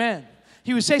 amen.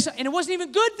 He would say something, and it wasn't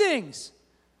even good things.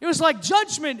 It was like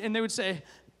judgment, and they would say,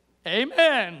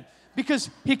 amen, because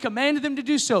he commanded them to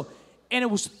do so. And it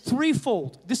was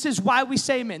threefold. This is why we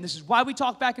say amen. This is why we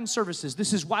talk back in services.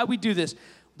 This is why we do this.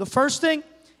 The first thing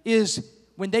is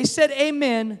when they said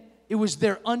amen, it was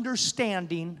their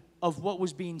understanding of what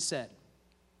was being said.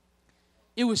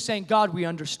 It was saying, God, we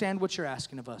understand what you're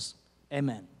asking of us.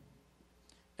 Amen.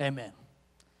 Amen.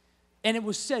 And it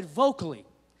was said vocally.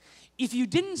 If you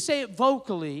didn't say it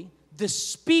vocally, the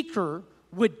speaker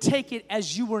would take it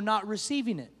as you were not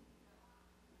receiving it.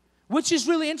 Which is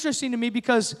really interesting to me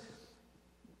because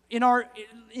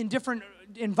in different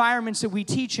environments that we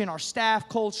teach in, our staff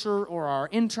culture or our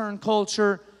intern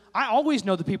culture, I always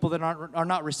know the people that are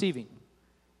not receiving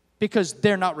because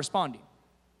they're not responding.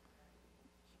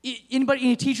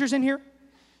 Any teachers in here?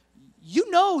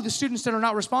 You know the students that are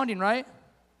not responding, right?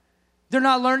 They're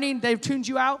not learning. They've tuned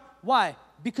you out. Why?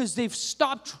 Because they've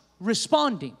stopped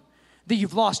responding. That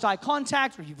you've lost eye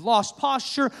contact, or you've lost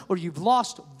posture, or you've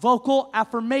lost vocal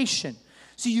affirmation.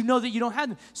 So you know that you don't have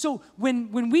them. So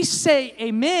when we say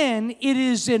amen, it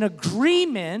is an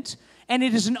agreement and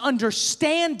it is an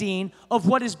understanding of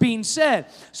what is being said.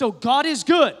 So God is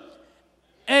good.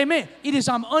 Amen. It is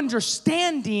I'm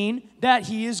understanding that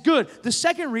he is good. The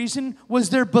second reason was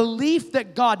their belief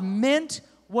that God meant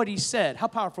what he said. How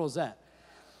powerful is that?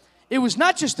 it was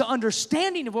not just the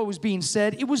understanding of what was being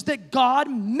said, it was that God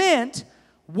meant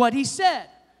what he said.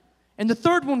 And the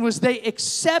third one was they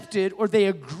accepted or they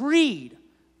agreed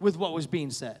with what was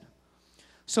being said.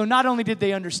 So not only did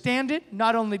they understand it,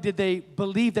 not only did they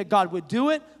believe that God would do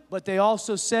it, but they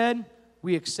also said,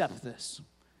 we accept this.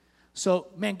 So,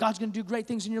 man, God's going to do great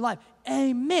things in your life.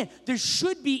 Amen. There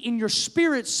should be in your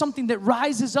spirit something that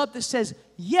rises up that says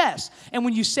yes. And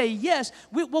when you say yes,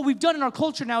 what we've done in our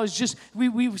culture now is just,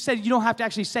 we've said you don't have to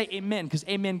actually say amen because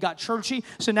amen got churchy.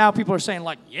 So now people are saying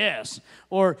like yes.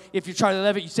 Or if you're Charlie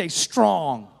Levitt, you say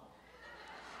strong.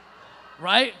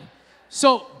 Right?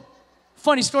 So,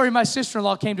 funny story, my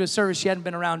sister-in-law came to a service. She hadn't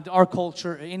been around our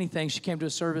culture or anything. She came to a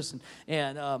service,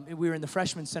 and we were in the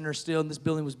freshman center still, and this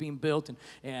building was being built,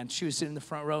 and she was sitting in the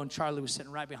front row, and Charlie was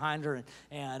sitting right behind her,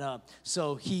 and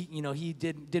so he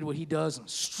did what he does, and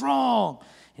strong,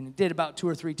 and he did about 2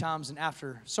 or 3 times, and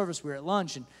after service, we were at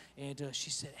lunch, and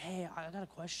she said, hey, I got a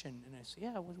question, and I said,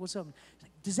 yeah, what's up? She's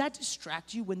like, does that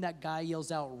distract you when that guy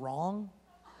yells out wrong?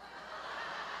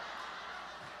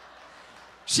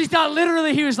 She thought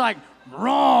literally he was like,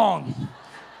 wrong.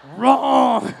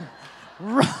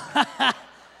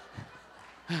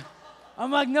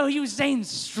 I'm like, no, he was saying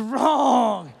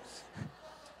strong.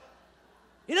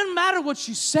 It doesn't matter what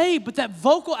you say, but that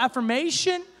vocal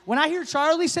affirmation, when I hear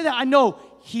Charlie say that, I know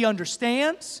he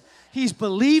understands, he's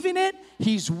believing it,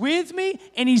 he's with me,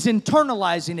 and he's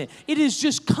internalizing it. It is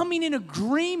just coming in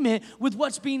agreement with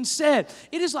what's being said.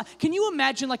 It is like, can you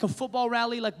imagine like a football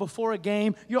rally, like before a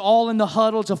game? You're all in the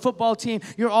huddle. It's a football team.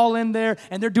 You're all in there,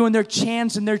 and they're doing their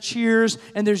chants and their cheers,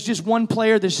 and there's just one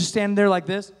player that's just standing there like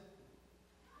this.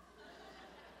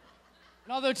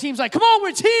 And all their team's like, come on, we're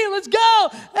a team, let's go.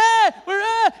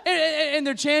 Hey, and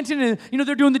they're chanting, and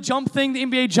they're doing the jump thing, the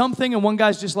NBA jump thing, and one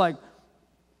guy's just like,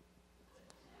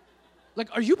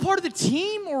 are you part of the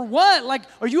team or what? Like,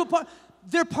 are you a part?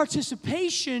 Their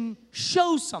participation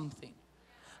shows something.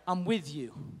 I'm with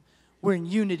you. We're in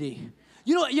unity.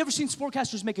 You ever seen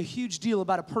sportcasters make a huge deal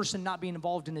about a person not being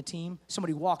involved in a team?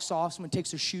 Somebody walks off, someone takes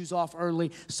their shoes off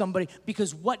early,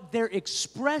 because what they're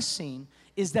expressing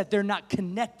is that they're not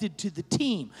connected to the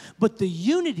team. But the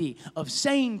unity of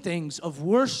saying things, of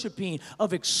worshiping,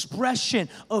 of expression,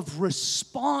 of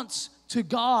response to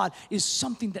God is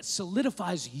something that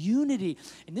solidifies unity.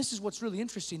 And this is what's really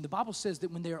interesting. The Bible says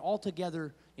that when they are all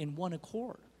together in one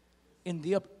accord, in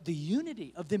the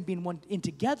unity of them being one in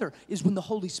together is when the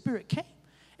Holy Spirit came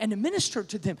and ministered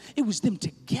to them. It was them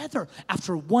together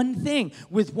after one thing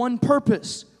with one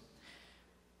purpose.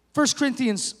 1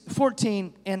 Corinthians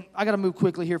 14, and I got to move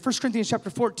quickly here. 1 Corinthians chapter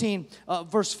 14,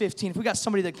 verse 15. If we got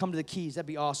somebody that come to the keys, that'd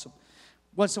be awesome.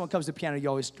 Once someone comes to the piano, you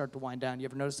always start to wind down. You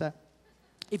ever notice that?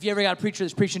 If you ever got a preacher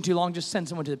that's preaching too long, just send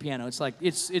someone to the piano. It's like,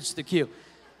 it's the cue.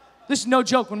 This is no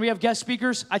joke. When we have guest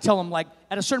speakers, I tell them, like,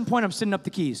 at a certain point, I'm sending up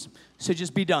the keys. So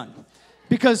just be done.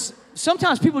 Because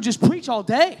sometimes people just preach all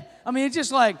day. I mean, it's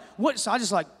just like, what? So I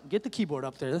just like, get the keyboard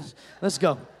up there. Let's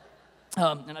go.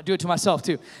 And I do it to myself,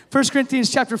 too. 1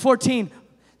 Corinthians chapter 14.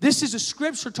 This is a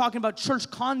scripture talking about church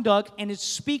conduct, and it's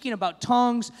speaking about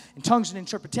tongues and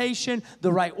interpretation,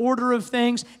 the right order of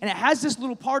things. And it has this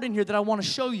little part in here that I want to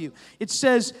show you. It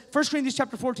says, 1 Corinthians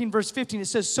chapter 14, verse 15, it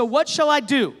says, so what shall I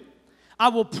do? I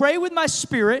will pray with my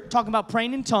spirit, talking about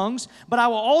praying in tongues, but I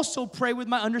will also pray with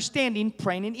my understanding,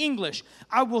 praying in English.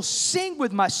 I will sing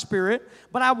with my spirit,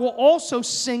 but I will also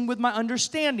sing with my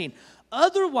understanding.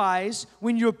 Otherwise,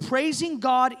 when you're praising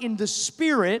God in the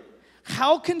spirit,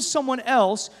 how can someone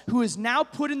else who is now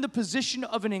put in the position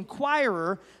of an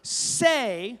inquirer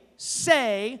say,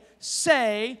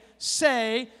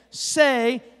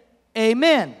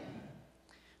 amen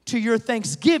to your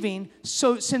thanksgiving,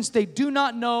 so since they do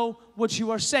not know what you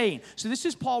are saying? So this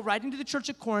is Paul writing to the church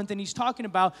at Corinth, and he's talking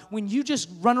about when you just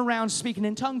run around speaking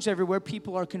in tongues everywhere,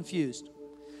 people are confused.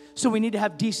 So we need to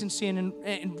have decency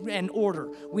and order.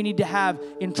 We need to have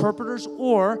interpreters,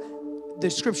 or the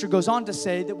scripture goes on to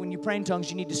say that when you pray in tongues,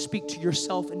 you need to speak to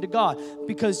yourself and to God.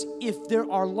 Because if there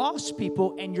are lost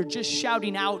people and you're just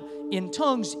shouting out in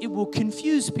tongues, it will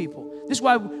confuse people. This is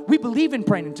why we believe in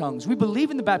praying in tongues. We believe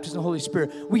in the baptism of the Holy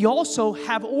Spirit. We also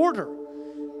have order,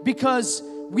 because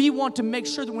we want to make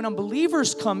sure that when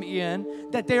unbelievers come in,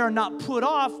 that they are not put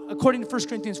off, according to 1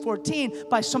 Corinthians 14,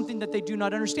 by something that they do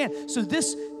not understand. So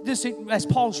this, as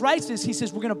Paul writes this, he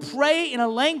says, we're going to pray in a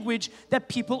language that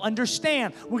people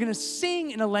understand. We're going to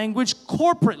sing in a language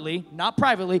corporately, not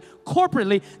privately,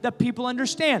 corporately, that people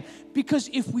understand. Because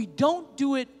if we don't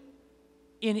do it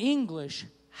in English,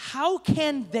 how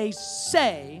can they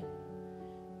say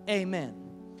amen?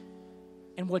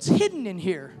 And what's hidden in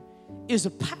here is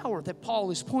a power that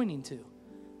Paul is pointing to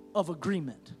of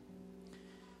agreement.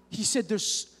 he said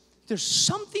there's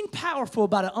something powerful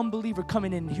about an unbeliever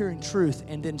coming in and hearing truth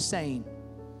and then saying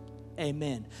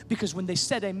amen. Because when they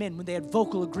said amen, when they had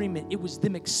vocal agreement, it was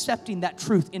them accepting that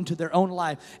truth into their own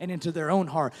life and into their own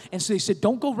heart. And so he said,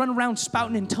 don't go run around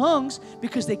spouting in tongues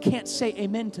because they can't say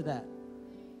amen to that.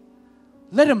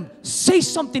 Let them say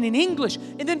something in English.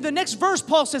 And then the next verse,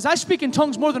 Paul says, I speak in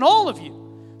tongues more than all of you.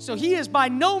 So he is by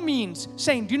no means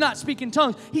saying do not speak in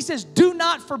tongues. He says do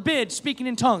not forbid speaking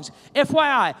in tongues.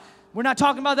 FYI, we're not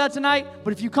talking about that tonight,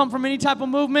 but if you come from any type of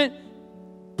movement,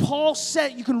 Paul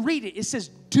said, you can read it. It says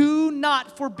do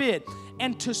not forbid.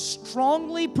 And to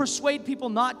strongly persuade people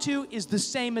not to is the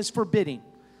same as forbidding.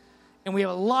 And we have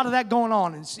a lot of that going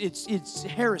on. It's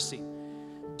heresy.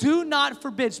 Do not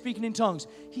forbid speaking in tongues.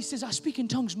 He says, I speak in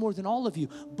tongues more than all of you,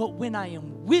 but when I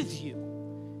am with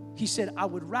you, he said, I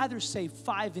would rather say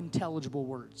 5 intelligible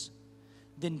words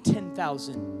than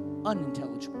 10,000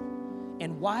 unintelligible.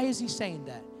 And why is he saying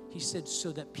that? He said,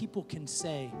 so that people can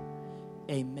say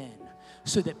amen.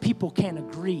 So that people can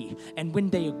agree. And when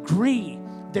they agree,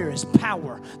 there is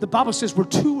power. The Bible says where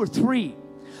 2 or 3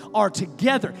 are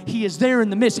together, he is there in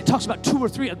the midst. It talks about 2 or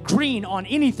 3 agreeing on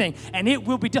anything and it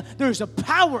will be done. There's a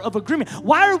power of agreement.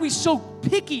 Why are we so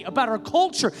picky about our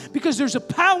culture? Because there's a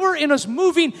power in us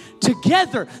moving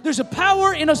together. There's a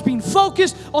power in us being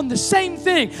focused on the same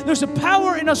thing. There's a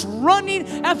power in us running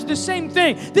after the same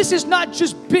thing. This is not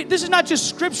just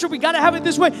scripture. We got to have it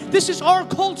this way. This is our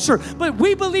culture, but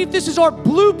we believe this is our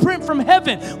blueprint from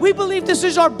heaven. We believe this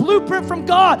is our blueprint from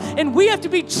God, and we have to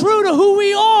be true to who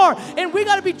we are, and we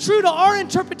got to be true to our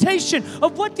interpretation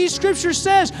of what these scriptures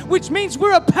says, which means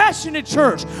we're a passionate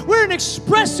church. We're an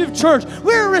expressive church.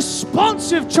 We're a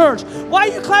responsive church. Why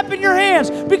are you clapping your hands?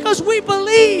 Because we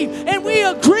believe and we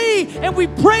agree and we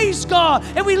praise God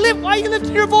and we live. Why are you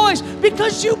lifting your voice?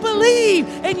 Because you believe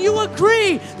and you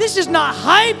agree. This is not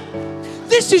hype.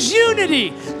 This is unity.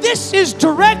 This is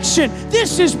direction.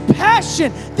 This is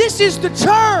passion. This is the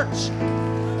church.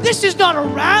 This is not a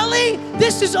rally.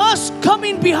 This is us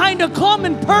coming behind a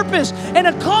common purpose and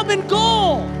a common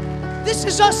goal. This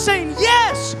is us saying,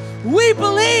 yes, we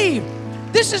believe.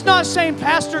 This is not saying,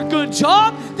 Pastor, good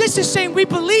job. This is saying we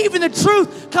believe in the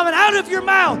truth coming out of your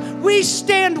mouth. We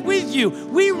stand with you.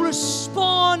 We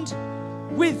respond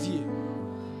with you.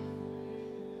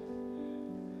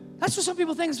 That's what some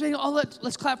people think.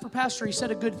 Let's clap for Pastor. He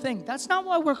said a good thing. That's not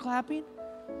why we're clapping.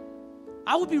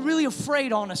 I would be really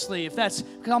afraid, honestly, if that's,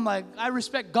 because I'm like, I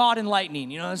respect God and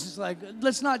lightning. It's just like,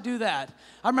 let's not do that.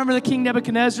 I remember the King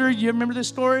Nebuchadnezzar. You remember this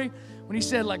story? When he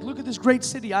said, look at this great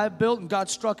city I have built, and God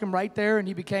struck him right there, and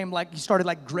he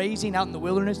started grazing out in the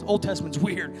wilderness. The Old Testament's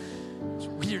weird. It's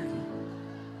weird.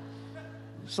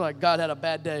 It's like God had a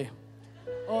bad day.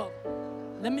 Oh,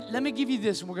 let me give you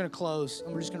this, and we're going to close,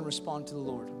 and we're just going to respond to the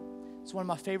Lord. It's one of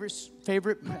my favorite,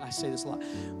 I say this a lot,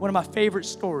 one of my favorite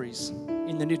stories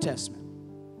in the New Testament.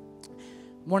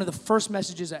 One of the first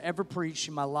messages I ever preached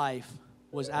in my life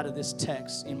was out of this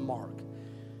text in Mark.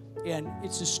 And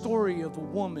it's a story of a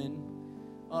woman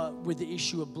with the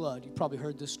issue of blood. You probably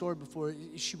heard this story before.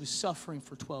 She was suffering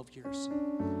for 12 years.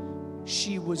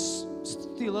 She was,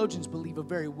 theologians believe, a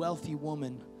very wealthy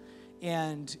woman.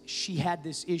 And she had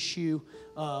this issue,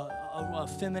 a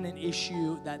feminine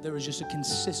issue, that there was just a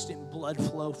consistent blood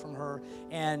flow from her.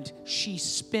 And she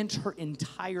spent her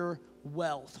entire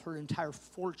wealth, her entire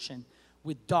fortune,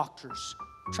 with doctors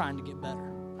trying to get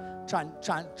better,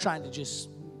 trying to just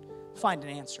find an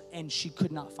answer, and she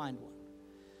could not find one.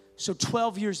 So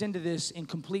 12 years into this, in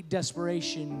complete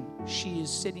desperation, she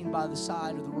is sitting by the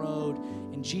side of the road,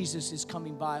 and Jesus is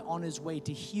coming by on his way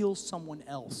to heal someone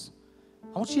else.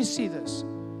 I want you to see this.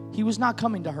 He was not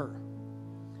coming to her.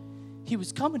 He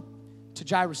was coming to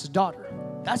Jairus' daughter.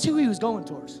 That's who he was going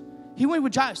towards. He went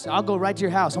with Jairus. I'll go right to your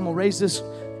house. I'm going to raise this.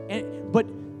 But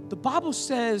the Bible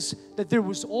says that there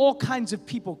was all kinds of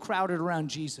people crowded around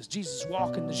Jesus. Jesus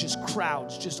walking, there's just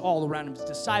crowds just all around him. His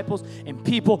disciples and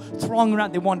people thronging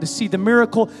around. They wanted to see the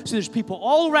miracle. So there's people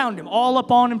all around him, all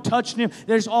up on him, touching him.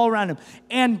 There's all around him.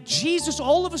 And Jesus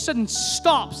all of a sudden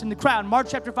stops in the crowd. In Mark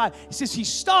chapter 5, he says he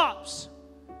stops.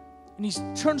 And he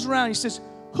turns around and he says,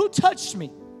 who touched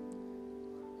me?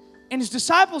 And his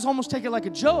disciples almost take it like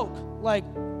a joke. Like,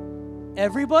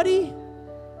 everybody?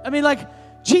 I mean,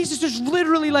 Jesus, there's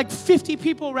literally 50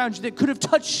 people around you that could have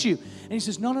touched you. And he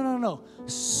says, no.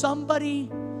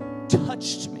 Somebody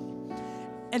touched me.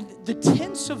 And the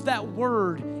tense of that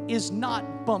word is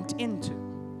not bumped into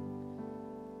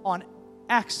on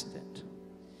accident.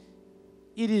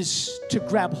 It is to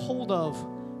grab hold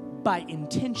of by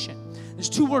intention. There's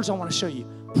 2 words I want to show you: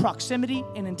 proximity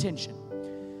and intention.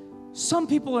 Some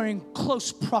people are in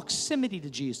close proximity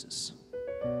to Jesus,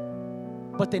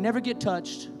 but they never get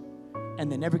touched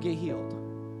and they never get healed.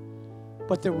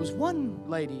 But there was one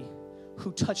lady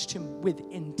who touched him with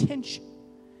intention,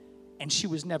 and she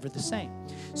was never the same.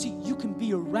 See, you can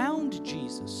be around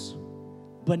Jesus,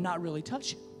 but not really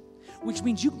touch him, which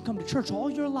means you can come to church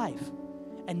all your life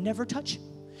and never touch him.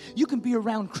 You can be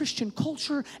around Christian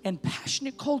culture and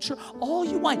passionate culture all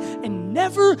you want and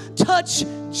never touch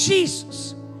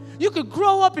Jesus. You could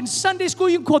grow up in Sunday school.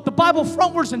 You can quote the Bible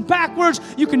frontwards and backwards.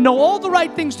 You can know all the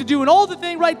right things to do and all the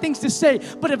right things to say,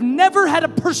 but have never had a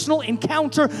personal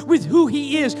encounter with who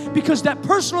he is, because that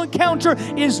personal encounter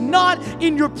is not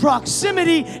in your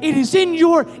proximity. It is in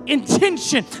your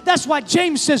intention. That's why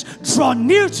James says, draw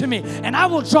near to me and I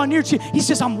will draw near to you. He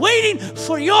says, I'm waiting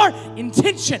for your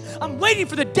intention. I'm waiting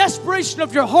for the desperation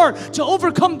of your heart to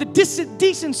overcome the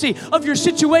decency of your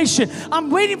situation.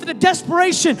 I'm waiting for the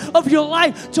desperation of your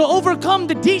life to overcome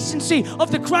the decency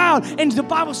of the crowd. And the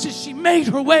Bible says she made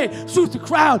her way through the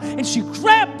crowd and she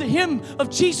grabbed the hem of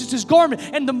Jesus' garment.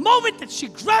 And the moment that she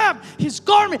grabbed his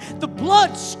garment, the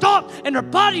blood stopped and her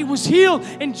body was healed.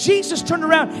 And Jesus turned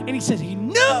around and he said he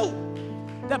knew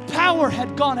that power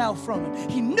had gone out from him.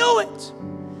 He knew it,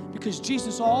 because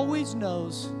Jesus always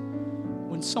knows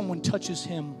when someone touches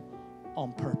him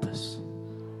on purpose.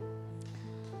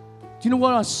 Do you know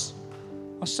what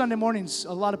on Sunday mornings,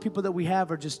 a lot of people that we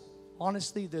have are just,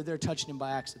 honestly, they're touching him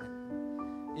by accident.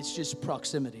 It's just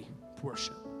proximity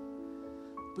worship.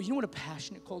 But you know what a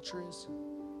passionate culture is?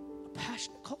 A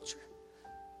passionate culture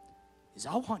is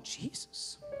I want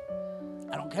Jesus.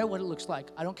 I don't care what it looks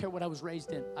like. I don't care what I was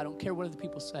raised in. I don't care what other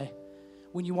people say.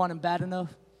 When you want him bad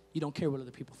enough, you don't care what other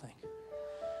people think.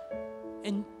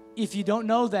 And if you don't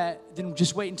know that, then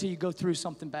just wait until you go through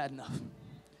something bad enough.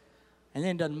 And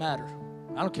then it doesn't matter.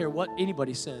 I don't care what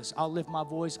anybody says. I'll lift my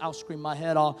voice. I'll scream my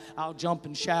head off. I'll jump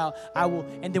and shout. I will.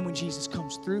 And then when Jesus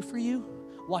comes through for you,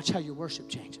 watch how your worship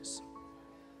changes.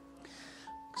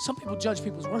 Some people judge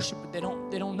people's worship, but they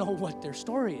don't know what their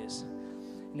story is.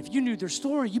 And if you knew their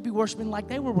story, you'd be worshiping like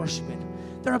they were worshiping.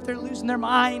 They're up there losing their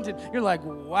minds, and you're like,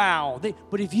 wow.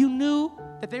 But if you knew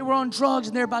that they were on drugs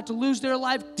and they're about to lose their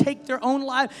life, take their own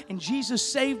life, and Jesus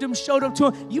saved them, showed up to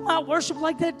them, you might worship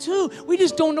like that too. We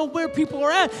just don't know where people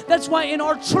are at. That's why in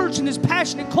our church, in this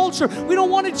passionate culture, we don't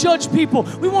want to judge people.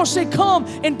 We want to say, come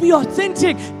and be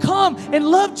authentic. Come and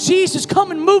love Jesus.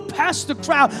 Come and move past the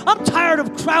crowd. I'm tired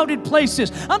of crowded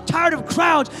places. I'm tired of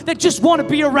crowds that just want to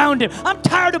be around him. I'm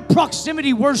tired of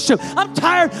proximity worship. I'm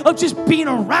tired of just being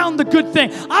around the good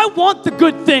thing. I want the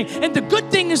good thing, and the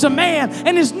good thing is a man,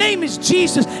 and his name is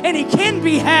Jesus. And he can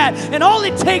be had, and all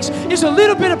it takes is a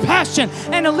little bit of passion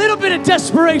and a little bit of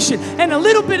desperation and a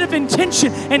little bit of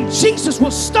intention, and Jesus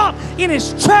will stop in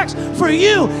his tracks for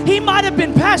you. He might have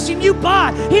been passing you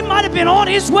by. He might have been on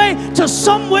his way to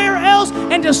somewhere else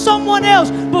and to someone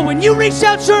else, but when you reached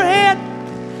out your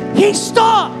hand, he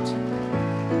stopped.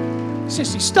 He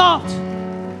says he stopped.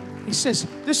 He says,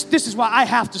 this is why I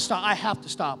have to stop. I have to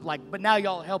stop. But now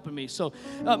y'all are helping me. So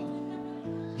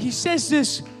he says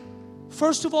this.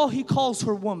 First of all, he calls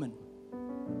her woman,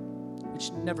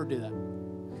 which never do that.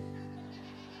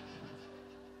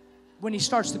 When he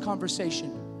starts the conversation,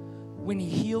 when he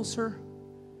heals her,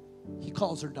 he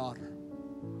calls her daughter.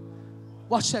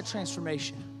 Watch that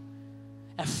transformation.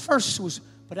 At first it was,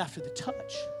 but after the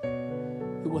touch,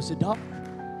 it was a daughter.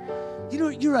 You know,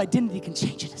 your identity can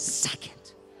change in a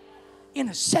second. In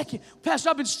a second. Pastor,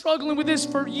 I've been struggling with this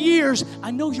for years.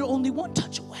 I know you're only one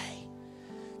touch away.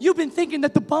 You've been thinking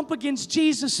that the bump against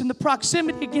Jesus and the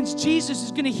proximity against Jesus is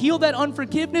going to heal that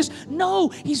unforgiveness. No,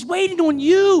 he's waiting on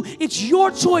you. It's your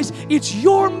choice. It's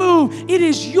your move. It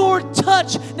is your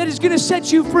touch that is going to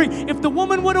set you free. If the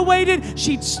woman would have waited,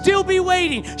 she'd still be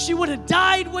waiting. She would have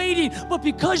died waiting. But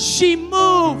because she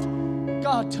moved,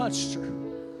 God touched her.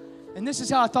 And this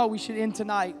is how I thought we should end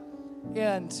tonight.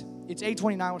 And it's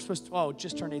 8:29. We're supposed to,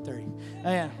 just turned 8:30.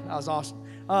 Man, that was awesome.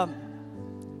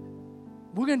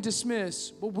 We're going to dismiss,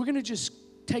 but we're going to just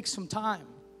take some time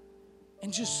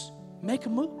and just make a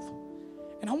move.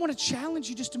 And I want to challenge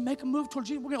you just to make a move towards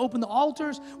Jesus. We're going to open the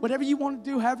altars, whatever you want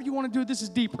to do, however you want to do it. This is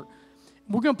deeper.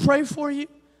 We're going to pray for you,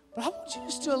 but I want you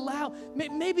just to allow,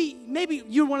 maybe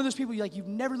you're one of those people, you've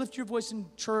never lifted your voice in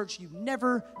church, you've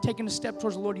never taken a step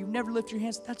towards the Lord, you've never lifted your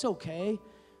hands. That's okay.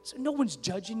 So no one's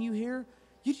judging you here.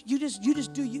 You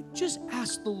just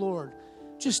ask the Lord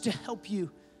just to help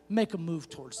you make a move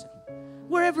towards him.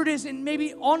 Wherever it is, and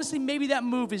maybe that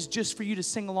move is just for you to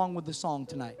sing along with the song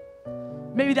tonight.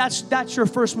 Maybe that's your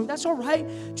first move. That's all right.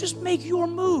 Just make your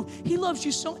move. He loves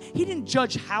you so. He didn't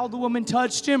judge how the woman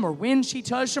touched him or when she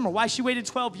touched him or why she waited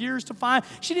 12 years to find.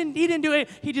 He didn't do it.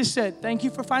 He just said, thank you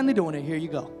for finally doing it. Here you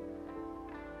go.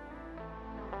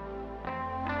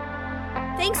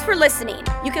 Thanks for listening.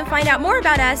 You can find out more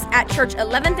about us at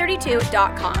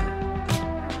church1132.com.